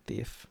or not a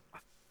thief?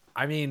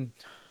 I mean,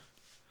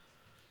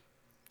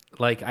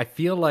 like I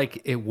feel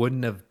like it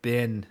wouldn't have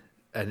been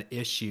an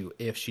issue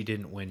if she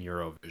didn't win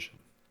Eurovision.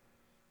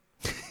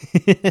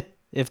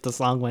 If the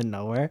song went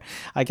nowhere,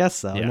 I guess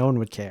so. Yeah. No one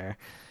would care.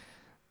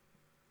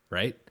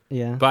 Right?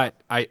 Yeah. But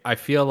I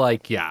feel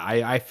like, yeah,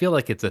 I feel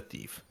like it's a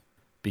thief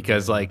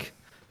because like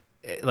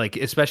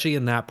especially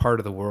in that part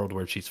of the world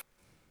where she's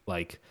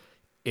like,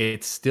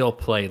 it's still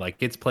played, like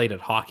it's played at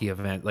hockey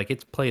event, like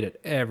it's played at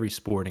every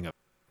sporting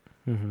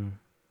event.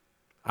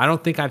 I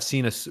don't think I've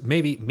seen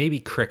maybe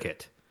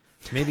cricket.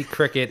 Maybe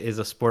cricket is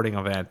a sporting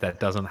event that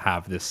doesn't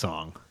have this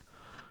song,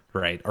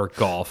 right? Or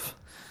golf,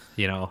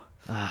 you know.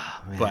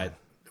 Oh man.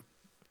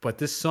 But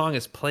this song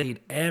is played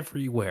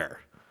everywhere.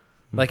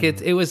 Like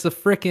it was the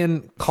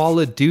freaking Call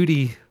of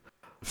Duty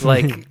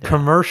like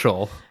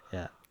commercial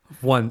Yeah.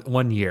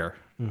 one year,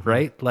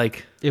 right?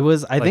 Like It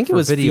was. I like think it for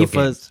was video FIFA's.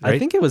 games, I right?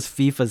 think it was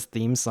FIFA's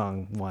theme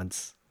song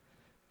once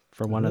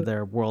for one of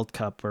their World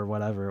Cup or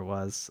whatever it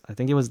was. I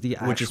think it was the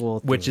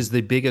actual. Which theme. is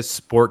the biggest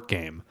sport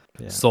game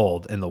Yeah.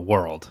 sold in the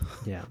world,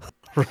 Yeah.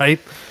 right?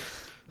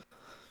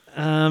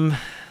 Um.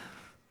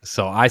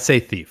 So I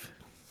say thief.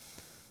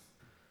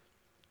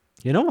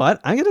 You know what?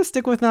 I'm gonna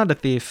stick with not a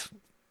thief.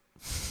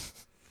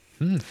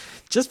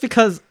 Just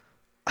because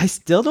I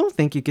still don't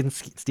think you can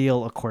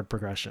steal a chord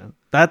progression.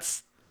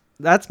 That's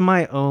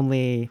my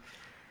only.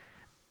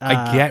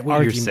 I get what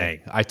you're argument. saying.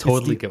 I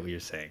totally get what you're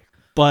saying.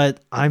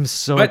 But I'm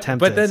so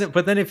tempted.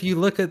 But then if you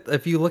look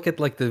at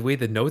like the way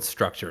the notes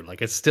structured,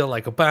 like it's still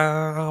like a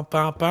ba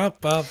ba ba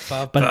ba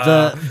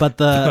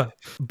ba.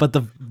 But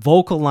the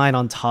vocal line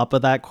on top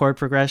of that chord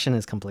progression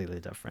is completely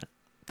different.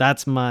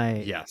 That's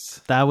my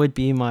Yes. That would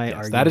be my Yes,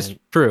 argument. that is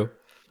true.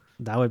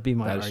 That would be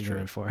my That is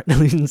argument true. for it.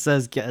 Leland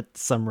says get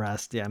some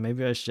rest. Yeah,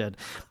 maybe I should.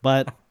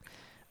 But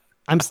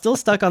I'm still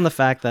stuck on the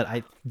fact that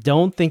I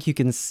don't think you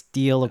can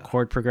steal a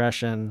chord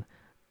progression,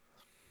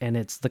 and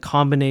it's the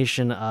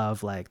combination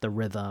of like the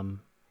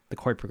rhythm, the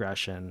chord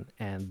progression,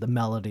 and the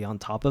melody on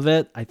top of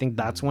it. I think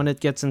that's when it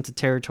gets into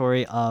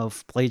territory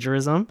of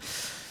plagiarism.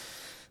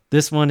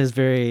 This one is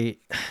very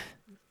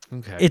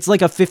Okay. it's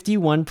like a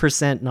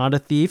 51% not a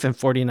thief and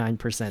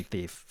 49%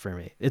 thief for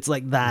me. It's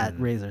like that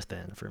razor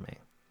thin for me.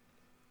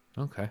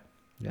 Okay.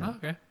 Yeah.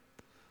 Okay.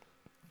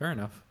 Fair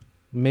enough.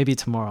 Maybe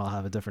tomorrow I'll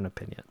have a different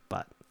opinion,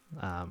 but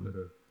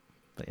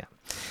yeah.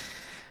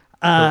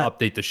 We'll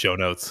update the show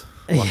notes.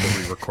 We'll have to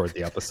re-record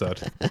the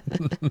episode.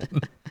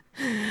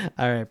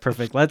 All right,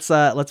 perfect. Let's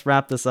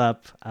wrap this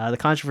up. The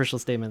controversial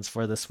statements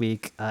for this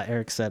week.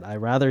 Eric said, "I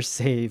rather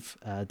save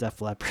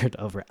Def Leppard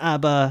over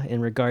ABBA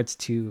in regards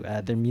to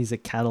their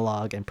music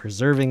catalog and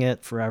preserving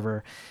it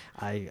forever."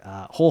 I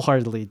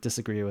wholeheartedly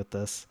disagree with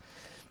this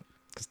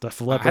because Def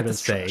Leppard is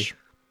trash.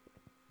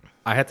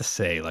 I had to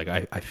say, like,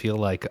 I feel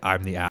like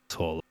I'm the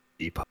asshole of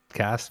the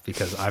podcast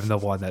because I'm the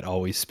one that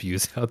always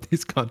spews out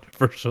these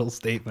controversial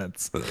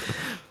statements.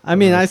 I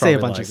mean, I say a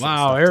Probably bunch of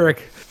wow,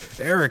 stuff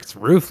too. Eric's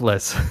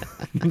ruthless.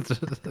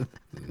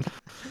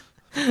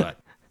 But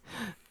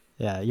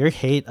Yeah, your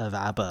hate of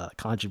ABBA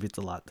contributes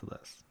a lot to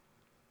this.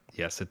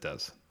 yes, it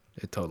does.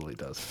 It totally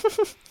does.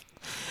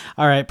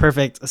 All right,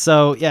 perfect.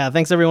 So yeah,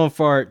 thanks everyone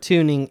for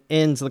tuning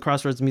in to the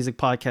Crossroads Music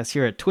Podcast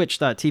here at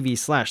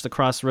twitch.tv/the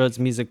Crossroads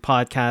Music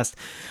Podcast.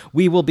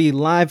 We will be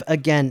live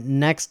again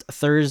next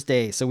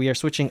Thursday. So we are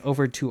switching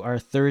over to our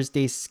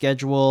Thursday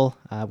schedule.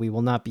 We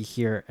will not be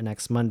here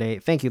next Monday.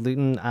 Thank you,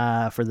 Luton,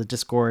 for the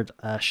Discord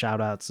shout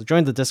out. So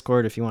join the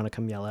Discord if you want to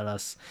come yell at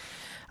us.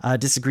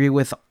 Disagree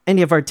with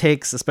any of our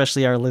takes,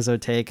 especially our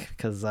Lizzo take,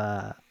 because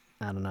I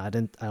don't know. I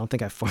don't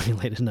think I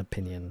formulated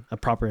a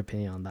proper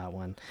opinion on that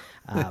one.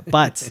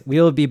 But we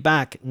will be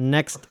back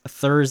next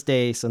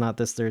Thursday. So not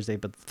this Thursday,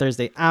 but the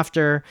Thursday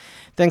after.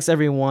 Thanks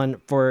everyone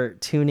for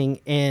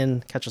tuning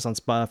in. Catch us on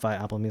Spotify,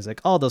 Apple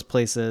Music, all those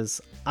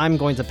places. I'm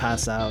going to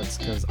pass out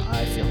because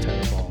I feel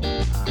terrible.